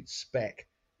to the spec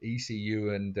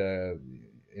ECU and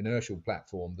inertial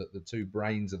platform, that the 2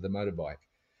 brains of the motorbike,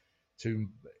 2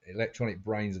 electronic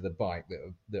brains of the bike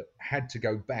that had to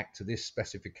go back to this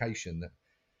specification. That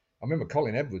I remember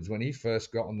Colin Edwards, when he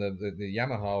first got on the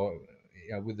Yamaha,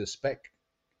 with the spec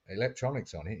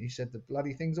electronics on it, he said the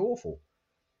bloody thing's awful.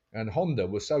 And Honda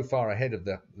was so far ahead of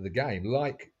the game,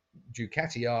 like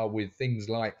Ducati are with things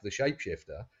like the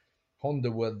Shapeshifter. Honda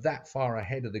were that far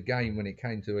ahead of the game when it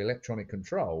came to electronic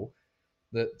control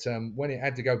that when it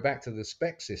had to go back to the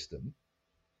spec system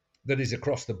that is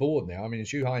across the board now. I mean,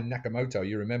 Shuhei Nakamoto,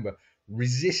 you remember,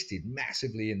 resisted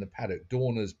massively in the paddock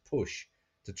Dorna's push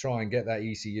to try and get that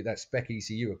ECU, that spec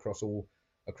ECU across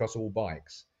all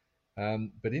bikes.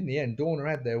 But in the end, Dorna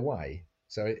had their way.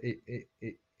 So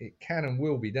it can and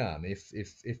will be done if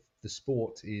the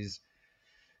sport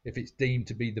if it's deemed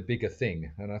to be the bigger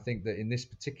thing. And I think that in this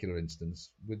particular instance,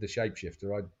 with the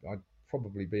Shapeshifter, I'd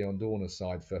probably be on Dorna's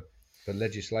side for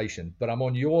legislation. But I'm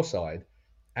on your side,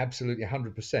 absolutely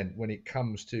 100%, when it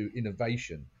comes to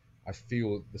innovation. I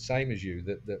feel the same as you,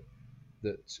 that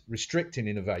restricting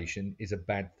innovation is a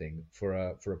bad thing for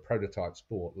a prototype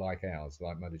sport like ours,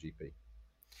 like MotoGP.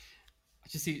 I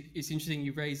just see it's interesting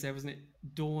you raised there, wasn't it?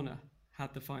 Dorna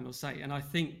had the final say. And I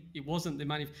think it wasn't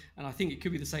the and I think it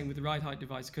could be the same with the ride height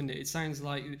device, couldn't it? It sounds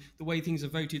like the way things are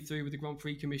voted through with the Grand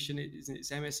Prix Commission, it's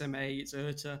MSMA, it's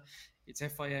IRTA, it's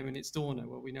FIM, and it's Dorna.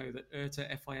 Well, we know that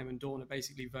IRTA, FIM, and Dorna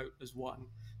basically vote as one.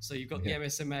 So you've got the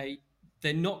MSMA.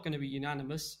 They're not going to be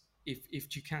unanimous if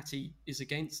Ducati is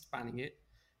against banning it.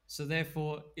 So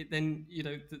therefore,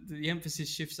 the emphasis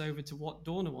shifts over to what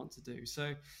Dorna want to do.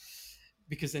 So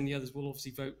because then the others will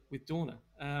obviously vote with Dorna.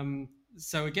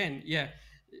 So again,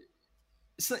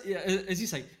 so, as you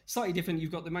say, slightly different.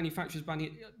 You've got the manufacturers banning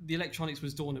it. The electronics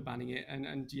was Dorna banning it,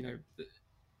 and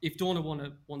if Dorna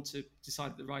want to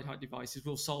decide that the ride height devices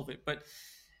will solve it. But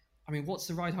I mean, what's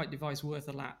the ride height device worth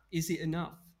a lap? Is it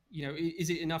enough? Is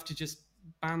it enough to just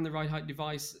ban the ride height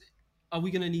device? Are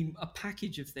we going to need a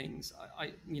package of things?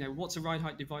 What's a ride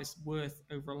height device worth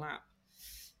over a lap?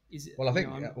 Is it? Well, I think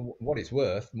what it's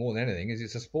worth more than anything is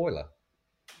it's a spoiler.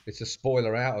 It's a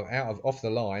spoiler out of off the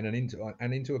line and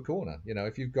into a corner.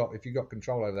 If you've got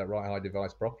control over that ride height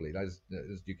device properly, as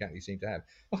Ducati seem to have.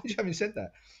 Why did you having said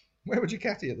that? Where were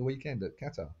Ducati at the weekend at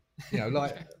Qatar?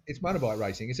 It's motorbike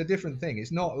racing. It's a different thing.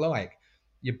 It's not like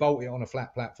you bolt it on a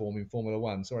flat platform in Formula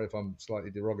One. Sorry if I'm slightly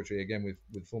derogatory again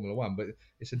with Formula One, but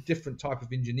it's a different type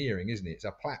of engineering, isn't it? It's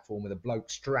a platform with a bloke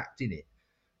strapped in it.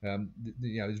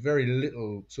 There's very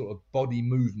little sort of body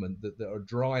movement that a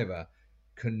driver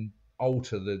can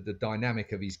alter the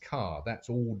dynamic of his car. That's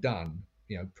all done,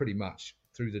 pretty much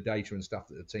through the data and stuff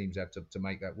that the teams have to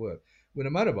make that work. With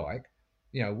a motorbike,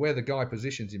 where the guy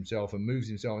positions himself and moves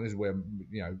himself, and this is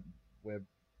where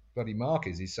bloody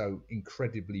Marquez is so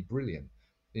incredibly brilliant,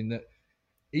 in that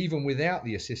even without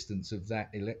the assistance of that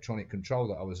electronic control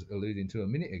that I was alluding to a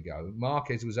minute ago,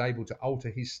 Marquez was able to alter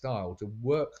his style to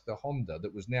work the Honda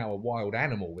that was now a wild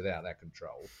animal without that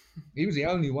control. He was the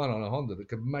only one on a Honda that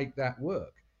could make that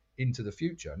work into the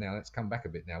future. Now, let's come back a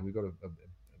bit now. We've got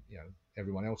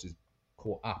everyone else is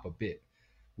caught up a bit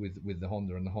with the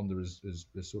Honda, and the Honda has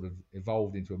sort of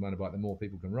evolved into a motorbike that more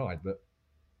people can ride. But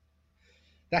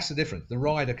that's the difference. The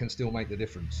rider can still make the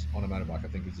difference on a motorbike, I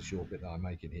think, is the short bit that I'm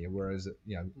making here. Whereas,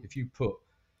 if you put,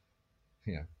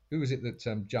 who was it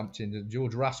that jumped in,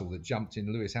 George Russell, that jumped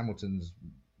in Lewis Hamilton's,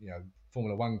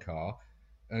 Formula One car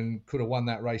and could have won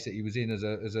that race that he was in as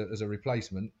a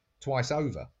replacement twice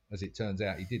over. As it turns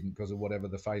out, he didn't because of whatever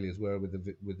the failures were with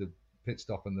the pit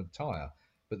stop and the tyre.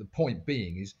 But the point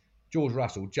being is, George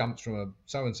Russell jumps from a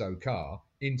so-and-so car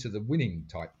into the winning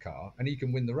type car, and he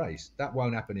can win the race. That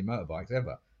won't happen in motorbikes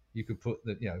ever. You could put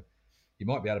you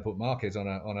might be able to put Marquez on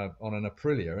an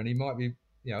Aprilia, and he might be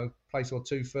a place or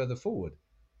two further forward,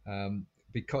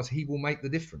 because he will make the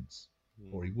difference,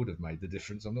 or he would have made the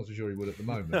difference. I'm not so sure he would at the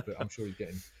moment, but I'm sure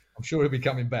he'll be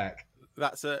coming back.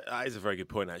 That is a very good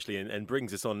point, actually, and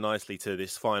brings us on nicely to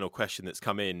this final question that's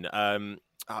come in. And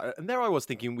there I was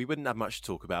thinking we wouldn't have much to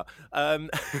talk about.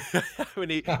 We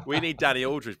need Danny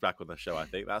Aldridge back on the show, I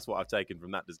think. That's what I've taken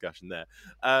from that discussion there.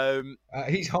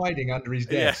 He's hiding under his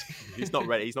desk. Yeah, he's not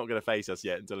ready. He's not going to face us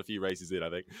yet until a few races in, I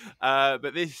think.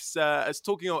 But this is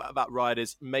talking about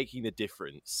riders making the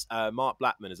difference. Mark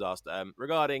Blackman has asked,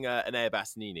 regarding Enea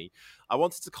Bastianini, I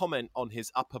wanted to comment on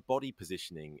his upper body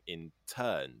positioning in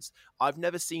turns. I've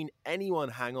never seen anyone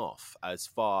hang off as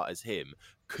far as him.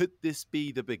 Could this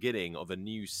be the beginning of a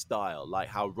new style, like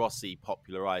how Rossi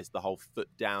popularized the whole foot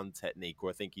down technique? Or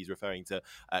I think he's referring to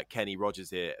Kenny Rogers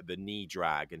here, the knee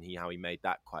drag, and how he made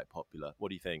that quite popular. What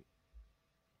do you think?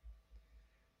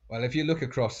 Well, if you look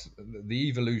across the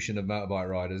evolution of motorbike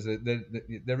riders,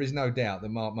 there is no doubt that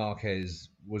Marc Marquez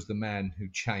was the man who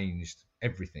changed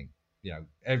everything.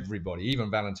 Everybody,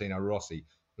 even Valentino Rossi,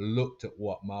 looked at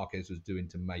what Marquez was doing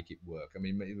to make it work. I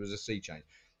mean, it was a sea change.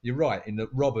 You're right, in that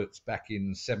Roberts back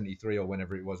in 73 or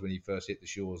whenever it was when he first hit the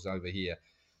shores over here,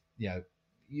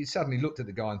 you suddenly looked at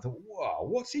the guy and thought, wow,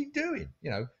 what's he doing?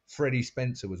 Freddie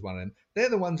Spencer was one of them. They're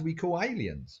the ones we call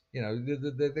aliens.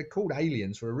 They're called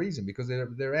aliens for a reason, because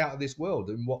they're out of this world,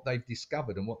 and what they've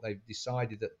discovered and what they've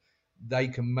decided that they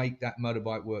can make that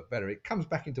motorbike work better. It comes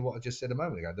back into what I just said a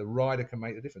moment ago. The rider can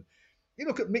make the difference. You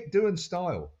look at Mick Doohan's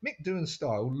style. Mick Doohan's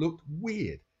style looked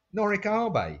weird. Norick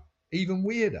Abe, even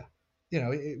weirder.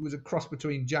 It was a cross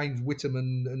between James Whittam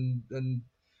and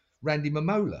Randy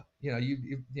Mamola.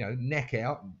 Neck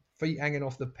out, feet hanging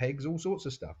off the pegs, all sorts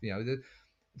of stuff. There's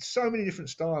so many different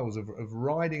styles of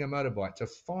riding a motorbike to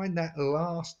find that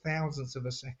last thousandth of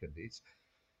a second. It's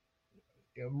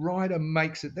rider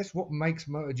makes it. That's what makes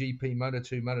MotoGP,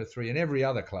 Moto2, Moto3, and every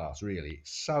other class really.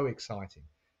 It's so exciting.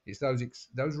 It's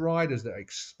those riders that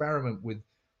experiment with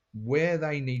where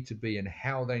they need to be and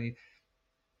how they need.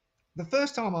 The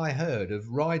first time I heard of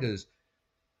riders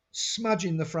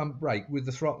smudging the front brake with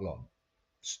the throttle on,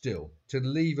 still to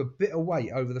leave a bit of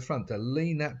weight over the front to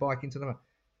lean that bike into the front.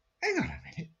 Hang on a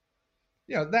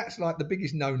minute. That's like the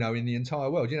biggest no-no in the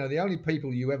entire world. The only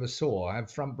people you ever saw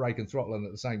have front brake and throttle on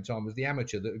at the same time was the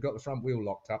amateur that had got the front wheel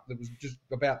locked up that was just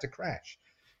about to crash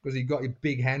because he got a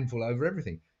big handful over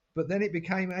everything. But then it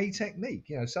became a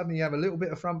technique. Suddenly you have a little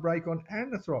bit of front brake on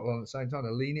and the throttle on at the same time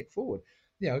to lean it forward.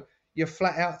 You're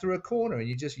flat out through a corner and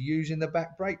you're just using the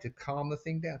back brake to calm the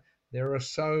thing down. There are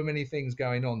so many things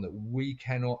going on that we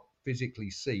cannot physically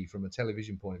see from a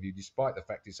television point of view, despite the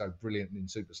fact it's so brilliant in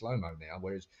super slow-mo now,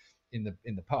 whereas in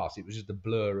the past it was just a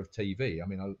blur of TV. I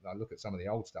mean, I look at some of the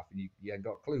old stuff and you ain't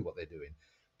got a clue what they're doing.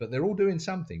 But they're all doing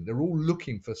something. They're all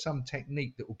looking for some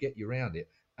technique that will get you around it,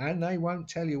 and they won't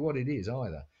tell you what it is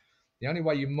either. The only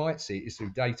way you might see it is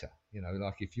through data.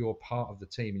 Like if you're part of the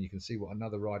team and you can see what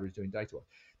another rider is doing data-wise.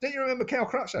 Don't you remember Cal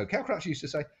Crutch, though? Cal Crutch used to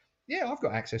say, yeah, I've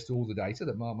got access to all the data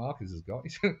that Marc Marquez has got.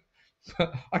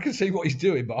 I can see what he's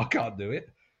doing, but I can't do it.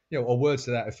 Or words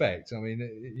to that effect. I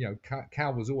mean,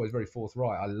 Cal was always very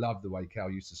forthright. I loved the way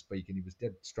Cal used to speak, and he was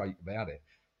dead straight about it.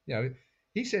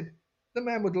 He said the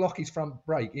man would lock his front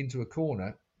brake into a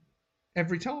corner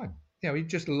every time. He'd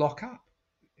just lock up.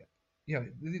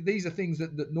 These are things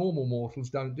that normal mortals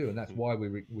don't do, and that's why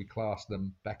we class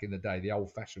them back in the day, the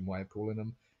old-fashioned way of calling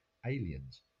them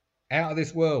aliens. Out of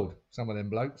this world, some of them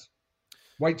blokes.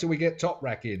 Wait till we get Top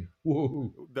Rack in.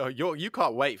 Woo. No, you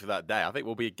can't wait for that day. I think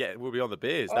we'll be on the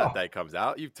beers that day comes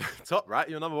out. Top Rack,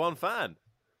 you're number one fan.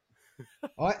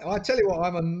 I tell you what,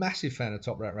 I'm a massive fan of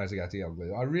Top Rack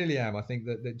Razagatioglu. I really am. I think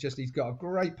that just he's got a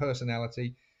great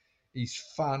personality. He's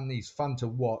fun to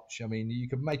watch. I mean, you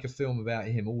could make a film about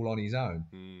him all on his own.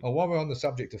 Oh, while we're on the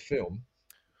subject of film,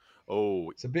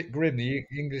 it's a bit grim. The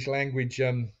English language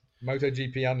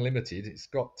MotoGP Unlimited, it's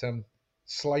got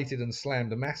slated and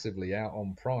slammed massively out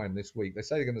on Prime this week. They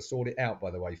say they're going to sort it out,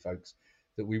 by the way, folks,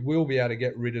 that we will be able to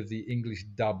get rid of the English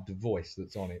dubbed voice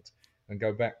that's on it and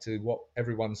go back to what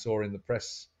everyone saw in the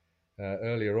press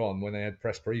earlier on when they had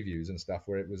press previews and stuff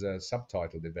where it was a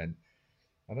subtitled event.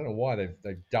 I don't know why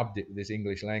they've dubbed it with this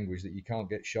English language that you can't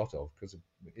get shot of, because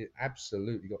it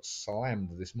absolutely got slammed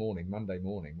this morning, Monday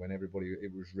morning, when it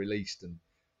was released and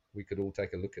we could all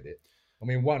take a look at it. I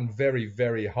mean, one very,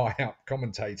 very high up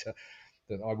commentator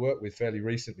that I worked with fairly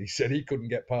recently said he couldn't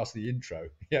get past the intro.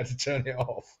 He had to turn it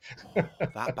off.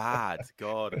 That bad,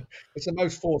 God. It's the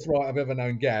most forthright I've ever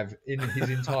known Gav in his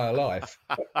entire life.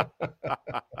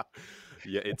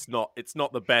 Yeah, it's not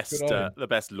the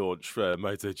best launch for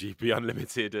MotoGP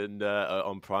Unlimited and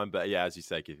on Prime, but yeah, as you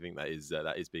say, I think that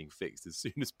is being fixed as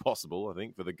soon as possible. I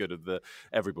think for the good of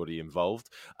everybody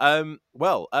involved.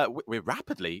 We're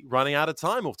rapidly running out of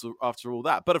time after all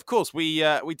that, but of course we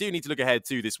do need to look ahead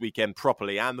to this weekend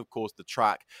properly, and of course the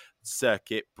track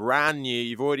circuit, brand new.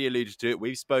 You've already alluded to it.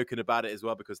 We've spoken about it as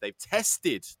well because they've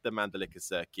tested the Mandalika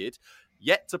circuit.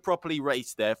 Yet to properly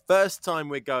race there. First time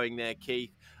we're going there,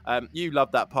 Keith. You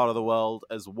love that part of the world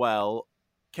as well.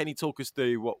 Can you talk us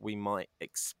through what we might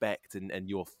expect and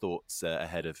your thoughts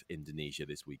ahead of Indonesia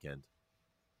this weekend?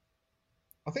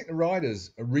 I think the riders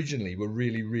originally were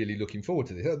really, really looking forward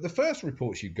to this. The first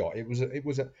reports you got, it was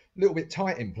a little bit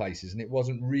tight in places, and it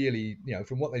wasn't really,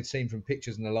 from what they'd seen from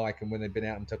pictures and the like, and when they'd been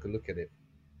out and took a look at it.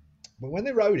 But when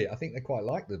they rode it, I think they quite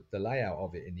liked the layout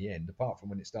of it in the end, apart from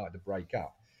when it started to break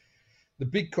up. The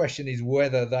big question is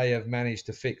whether they have managed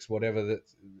to fix whatever that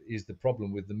is the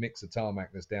problem with the mix of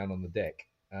tarmac that's down on the deck.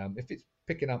 If it's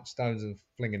picking up stones and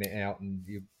flinging it out and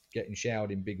you're getting showered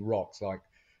in big rocks like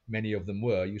many of them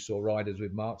were, you saw riders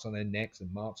with marks on their necks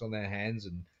and marks on their hands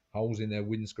and holes in their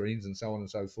windscreens and so on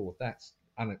and so forth. That's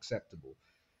unacceptable.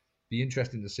 Be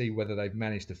interesting to see whether they've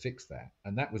managed to fix that.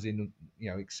 And that was in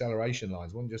acceleration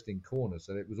lines, wasn't just in corners,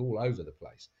 so it was all over the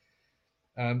place.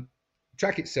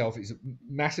 Track itself is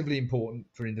massively important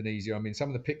for Indonesia. I mean, some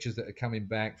of the pictures that are coming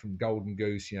back from Golden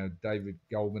Goose, David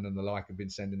Goldman and the like have been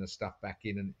sending us stuff back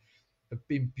in and have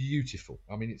been beautiful.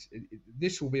 I mean,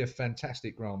 this will be a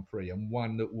fantastic Grand Prix and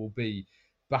one that will be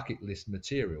bucket list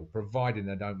material, providing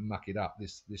they don't muck it up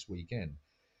this weekend.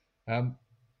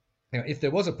 If there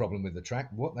was a problem with the track,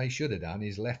 what they should have done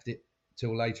is left it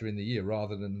till later in the year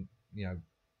rather than,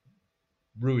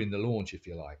 ruin the launch, if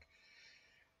you like.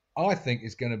 I think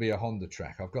it's going to be a Honda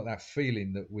track. I've got that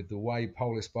feeling that with the way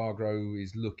Pol Espargaro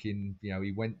is looking,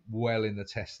 he went well in the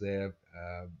test there.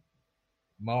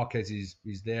 Marquez is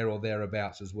there or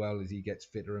thereabouts as well as he gets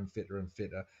fitter and fitter and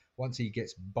fitter. Once he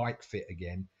gets bike fit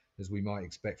again, as we might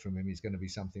expect from him, he's going to be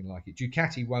something like it.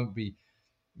 Ducati won't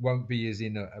be as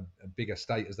in a bigger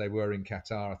state as they were in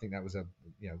Qatar. I think that was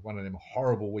one of them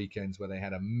horrible weekends where they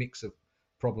had a mix of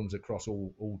problems across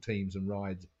all teams and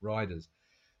riders.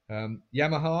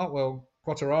 Yamaha, well,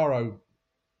 Quartararo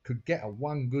could get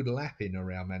one good lap in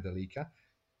around Mandalika,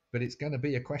 but it's going to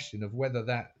be a question of whether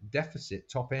that deficit,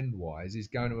 top end wise, is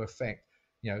going to affect,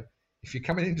 if you're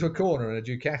coming into a corner and a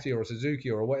Ducati or a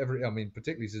Suzuki or whatever,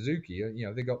 particularly Suzuki,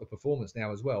 they've got the performance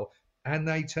now as well, and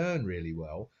they turn really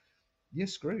well, you're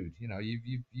screwed.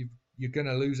 You're going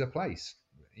to lose a place,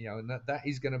 and that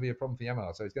is going to be a problem for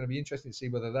Yamaha. So it's going to be interesting to see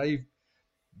whether they've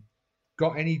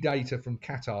got any data from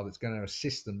Qatar that's going to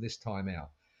assist them this time out.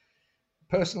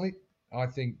 Personally, I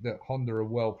think that Honda are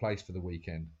well placed for the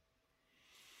weekend.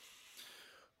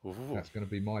 Ooh. That's going to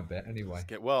be my bet anyway.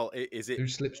 Is it?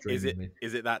 Who's slipstreaming me?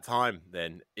 Is it that time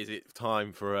then? Is it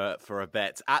time for a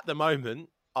bet? At the moment,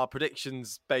 our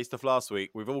predictions based off last week,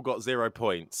 we've all got 0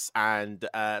 points. And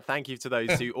thank you to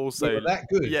those who also we were that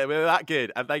good. Yeah, we were that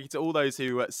good. And thank you to all those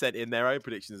who sent in their own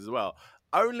predictions as well.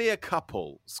 Only a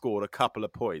couple scored a couple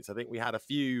of points. I think we had a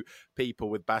few people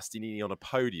with Bastianini on a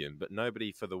podium, but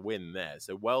nobody for the win there.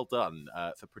 So well done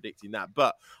for predicting that.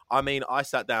 But I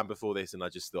sat down before this and I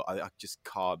just thought I just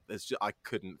can't. I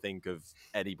couldn't think of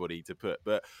anybody to put.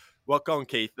 But go on,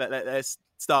 Keith. Let's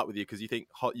start with you because you think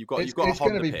you've got a Honda pick. It's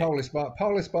going to be Pol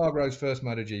Espargaro's first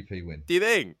MotoGP win. Do you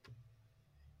think?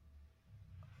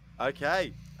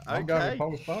 Okay. I'm going with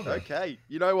Pol Espargaro. Okay.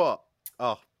 You know what?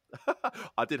 Oh.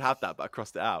 I did have that, but I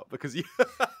crossed it out because I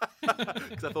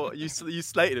thought you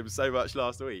slated him so much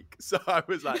last week. So I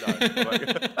was like, no.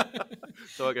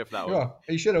 So I'll go for that one. Well,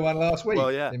 he should have won last week,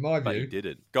 in my view. But he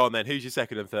didn't. Go on then. Who's your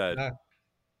second and third? No.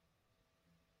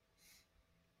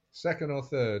 Second or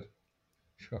third?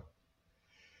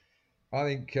 I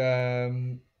think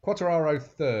Quartararo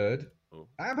third. Oh.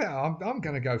 How about I'm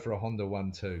going to go for a Honda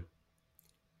 1-2.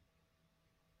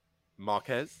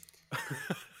 Marquez?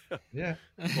 Yeah.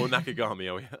 Or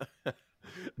Nakagami,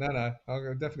 No.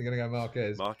 I'm definitely going to go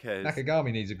Marquez.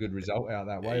 Nakagami needs a good result out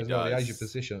that way as well. The Asia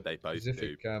Pacific.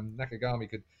 Nakagami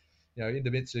could,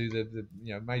 Idemitsu, the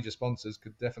major sponsors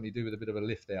could definitely do with a bit of a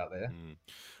lift out there.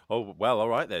 Oh, well, all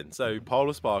right then. So Pol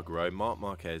Espargaro, Marc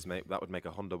Marquez, that would make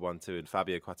a Honda 1-2, and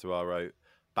Fabio Quartararo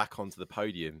back onto the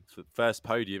podium. First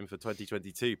podium for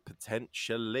 2022,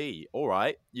 potentially. All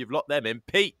right, you've locked them in.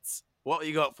 Pete, what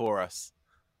you got for us?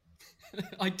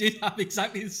 I did have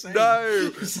exactly the same.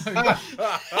 No!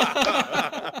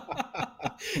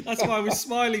 That's why I was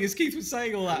smiling as Keith was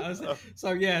saying all that.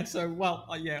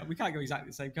 We can't go exactly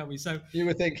the same, can we? So you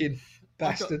were thinking,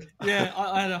 bastard.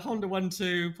 I had a Honda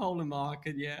 1-2, Pol and Mark,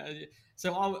 and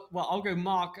So I'll go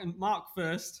Mark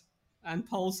first and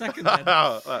Pol second then,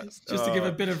 just to give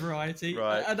a bit of variety.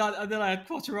 Right. And then I had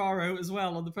Quartararo as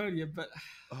well on the podium, but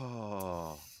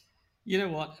you know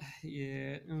what?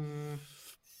 Yeah.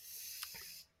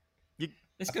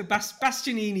 Let's go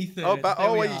Bastianini third. He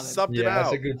subbed him out.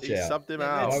 That's a good shout. He subbed him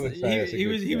out.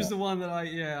 He was the one that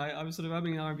I was sort of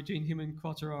umming and ahhing between him and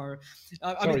Quartararo.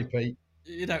 Sorry, Pete.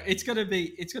 It's gonna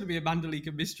be a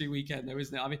Mandalika mystery weekend, though,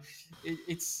 isn't it? I mean,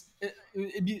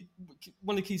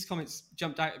 one of Keith's comments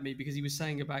jumped out at me because he was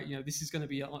saying about this is going to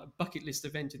be a bucket list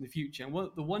event in the future. And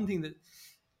the one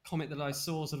comment that I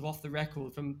saw sort of off the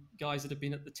record from guys that have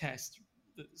been at the test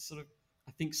that sort of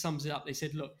I think sums it up. They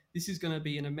said, look, this is going to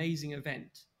be an amazing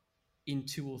event in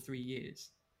 2 or 3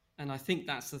 years. And I think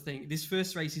that's the thing. This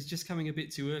first race is just coming a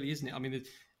bit too early, isn't it? I mean,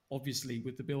 obviously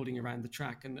with the building around the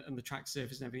track and the track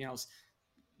surface and everything else,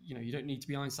 you don't need to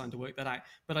be Einstein to work that out.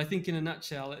 But I think in a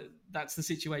nutshell, that's the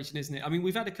situation, isn't it? I mean,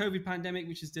 we've had a COVID pandemic,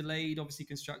 which has delayed, obviously,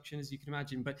 construction, as you can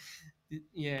imagine. But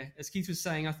yeah, as Keith was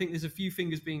saying, I think there's a few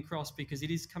fingers being crossed because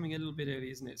it is coming a little bit early,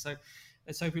 isn't it? So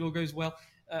let's hope it all goes well.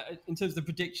 In terms of the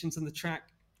predictions and the track,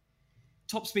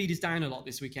 top speed is down a lot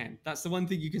this weekend. That's the one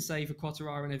thing you can say for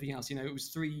Quartararo and everything else. It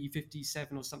was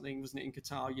 3:57 or something, wasn't it, in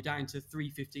Qatar? You're down to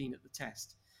 3:15 at the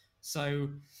test. So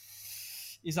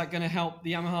is that going to help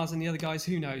the Yamahas and the other guys?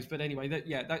 Who knows? But anyway,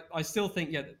 I still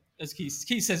think, as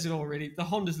Keith says it already, the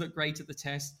Hondas look great at the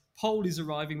test. Pol is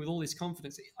arriving with all this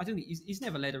confidence. I don't think he's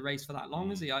never led a race for that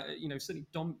long, has he? Certainly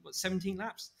 17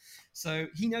 laps. So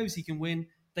he knows he can win.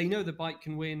 They know the bike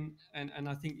can win, and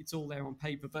I think it's all there on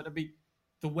paper. But I mean,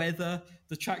 the weather,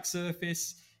 the track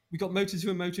surface, we got Moto2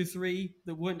 and Moto3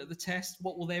 that weren't at the test.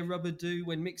 What will their rubber do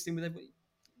when mixed in with everybody?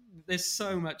 There's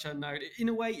so much unknown. In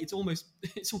a way, it's almost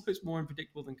more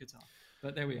unpredictable than Qatar.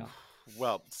 But there we are.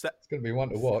 Well, it's going to be one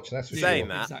to watch. That's for saying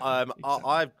sure. That.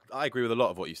 Exactly. I agree with a lot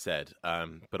of what you said,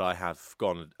 but I have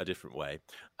gone a different way.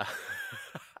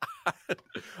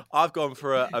 I've gone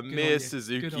for a Mir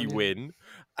Suzuki win.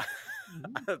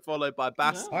 Followed by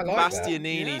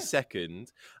Bastianini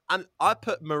second, and I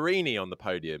put Marini on the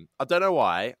podium. I don't know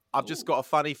why. I've just got a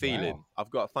funny feeling. Wow. I've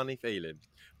got a funny feeling,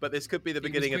 but this could be the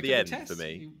beginning of the end for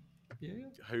me. Yeah.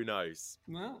 Who knows?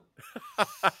 Well,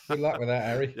 Good luck with that,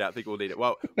 Harry. Yeah, I think we'll need it.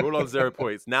 Well, we're all on 0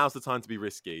 points. Now's the time to be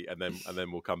risky, and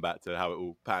then we'll come back to how it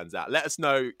all pans out. Let us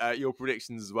know your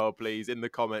predictions as well, please, in the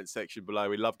comments section below.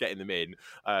 We love getting them in,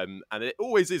 and it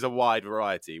always is a wide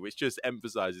variety, which just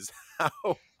emphasises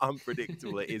how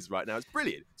unpredictable it is right now. It's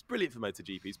brilliant. It's brilliant for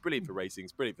MotoGP. It's brilliant for racing.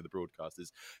 It's brilliant for the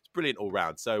broadcasters. It's brilliant all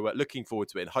round. So looking forward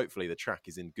to it, and hopefully the track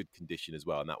is in good condition as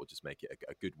well, and that will just make it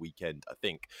a good weekend, I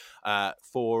think,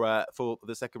 for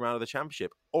the second round of the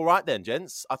championship. All right then,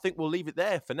 gents. I think we'll leave it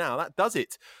there for now. That does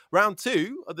it. Round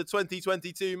 2 of the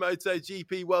 2022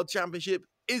 MotoGP World Championship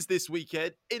is this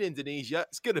weekend in Indonesia.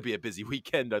 It's going to be a busy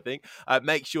weekend, I think.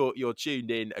 Make sure you're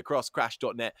tuned in across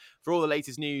crash.net for all the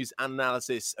latest news and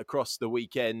analysis across the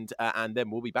weekend. And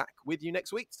then we'll be back with you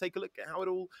next week to take a look at how it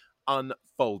all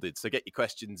unfolded. So get your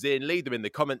questions in, leave them in the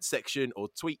comments section, or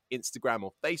tweet, Instagram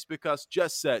or Facebook us.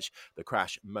 Just search the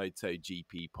Crash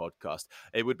MotoGP podcast.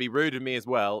 It would be rude of me as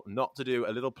well not to do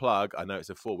a little plug. I know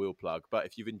it's a 4-wheel plug, but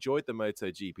if you've enjoyed the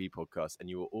MotoGP podcast and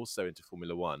you are also into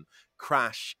Formula One,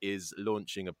 Crash is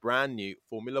launching a brand new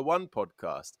Formula One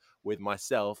podcast with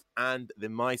myself and the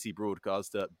mighty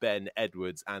broadcaster Ben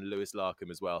Edwards and Lewis Larkham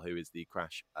as well, who is the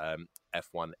Crash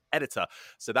F1 editor.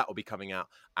 So that will be coming out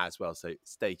as well. So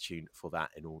stay tuned for that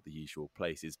in all the usual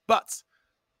places. But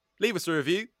leave us a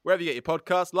review wherever you get your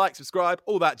podcast, like, subscribe,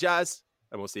 all that jazz,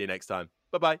 and we'll see you next time.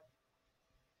 Bye-bye.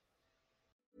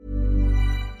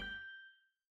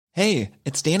 Hey,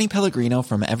 it's Danny Pellegrino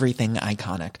from Everything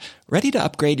Iconic. Ready to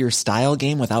upgrade your style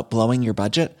game without blowing your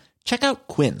budget? Check out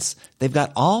Quince. They've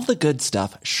got all the good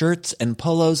stuff, shirts and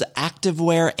polos,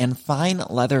 activewear, and fine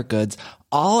leather goods,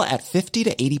 all at 50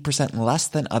 to 80% less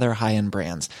than other high-end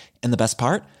brands. And the best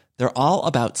part? They're all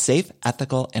about safe,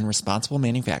 ethical, and responsible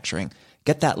manufacturing.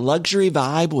 Get that luxury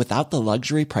vibe without the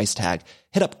luxury price tag.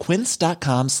 Hit up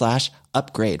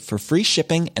quince.com/upgrade for free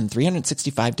shipping and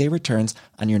 365-day returns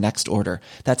on your next order.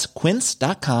 That's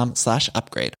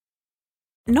quince.com/upgrade.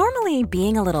 Normally,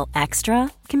 being a little extra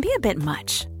can be a bit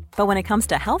much. But when it comes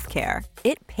to healthcare,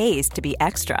 it pays to be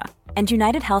extra. And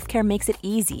United Healthcare makes it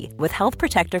easy with Health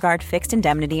Protector Guard fixed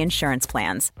indemnity insurance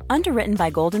plans. Underwritten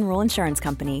by Golden Rule Insurance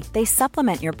Company, they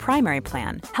supplement your primary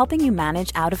plan, helping you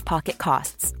manage out-of-pocket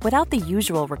costs without the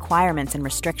usual requirements and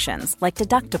restrictions like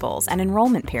deductibles and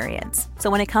enrollment periods. So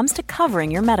when it comes to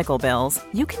covering your medical bills,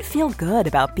 you can feel good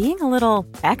about being a little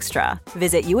extra.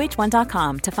 Visit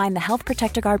UH1.com to find the Health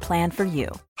Protector Guard plan for you.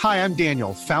 Hi, I'm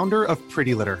Daniel, founder of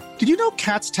Pretty Litter. Did you know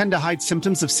cats tend to hide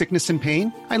symptoms of sickness and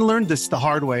pain? I learned this the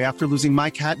hard way after losing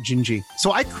my cat, Gingy.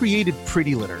 So I created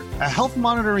Pretty Litter, a health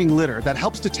monitoring litter that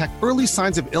helps detect early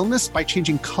signs of illness by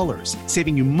changing colors,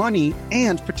 saving you money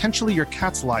and potentially your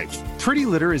cat's life. Pretty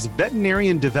Litter is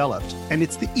veterinarian developed, and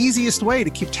it's the easiest way to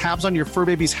keep tabs on your fur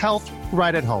baby's health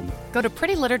right at home. Go to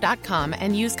prettylitter.com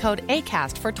and use code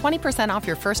ACAST for 20% off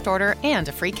your first order and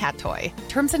a free cat toy.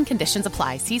 Terms and conditions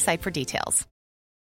apply. See site for details.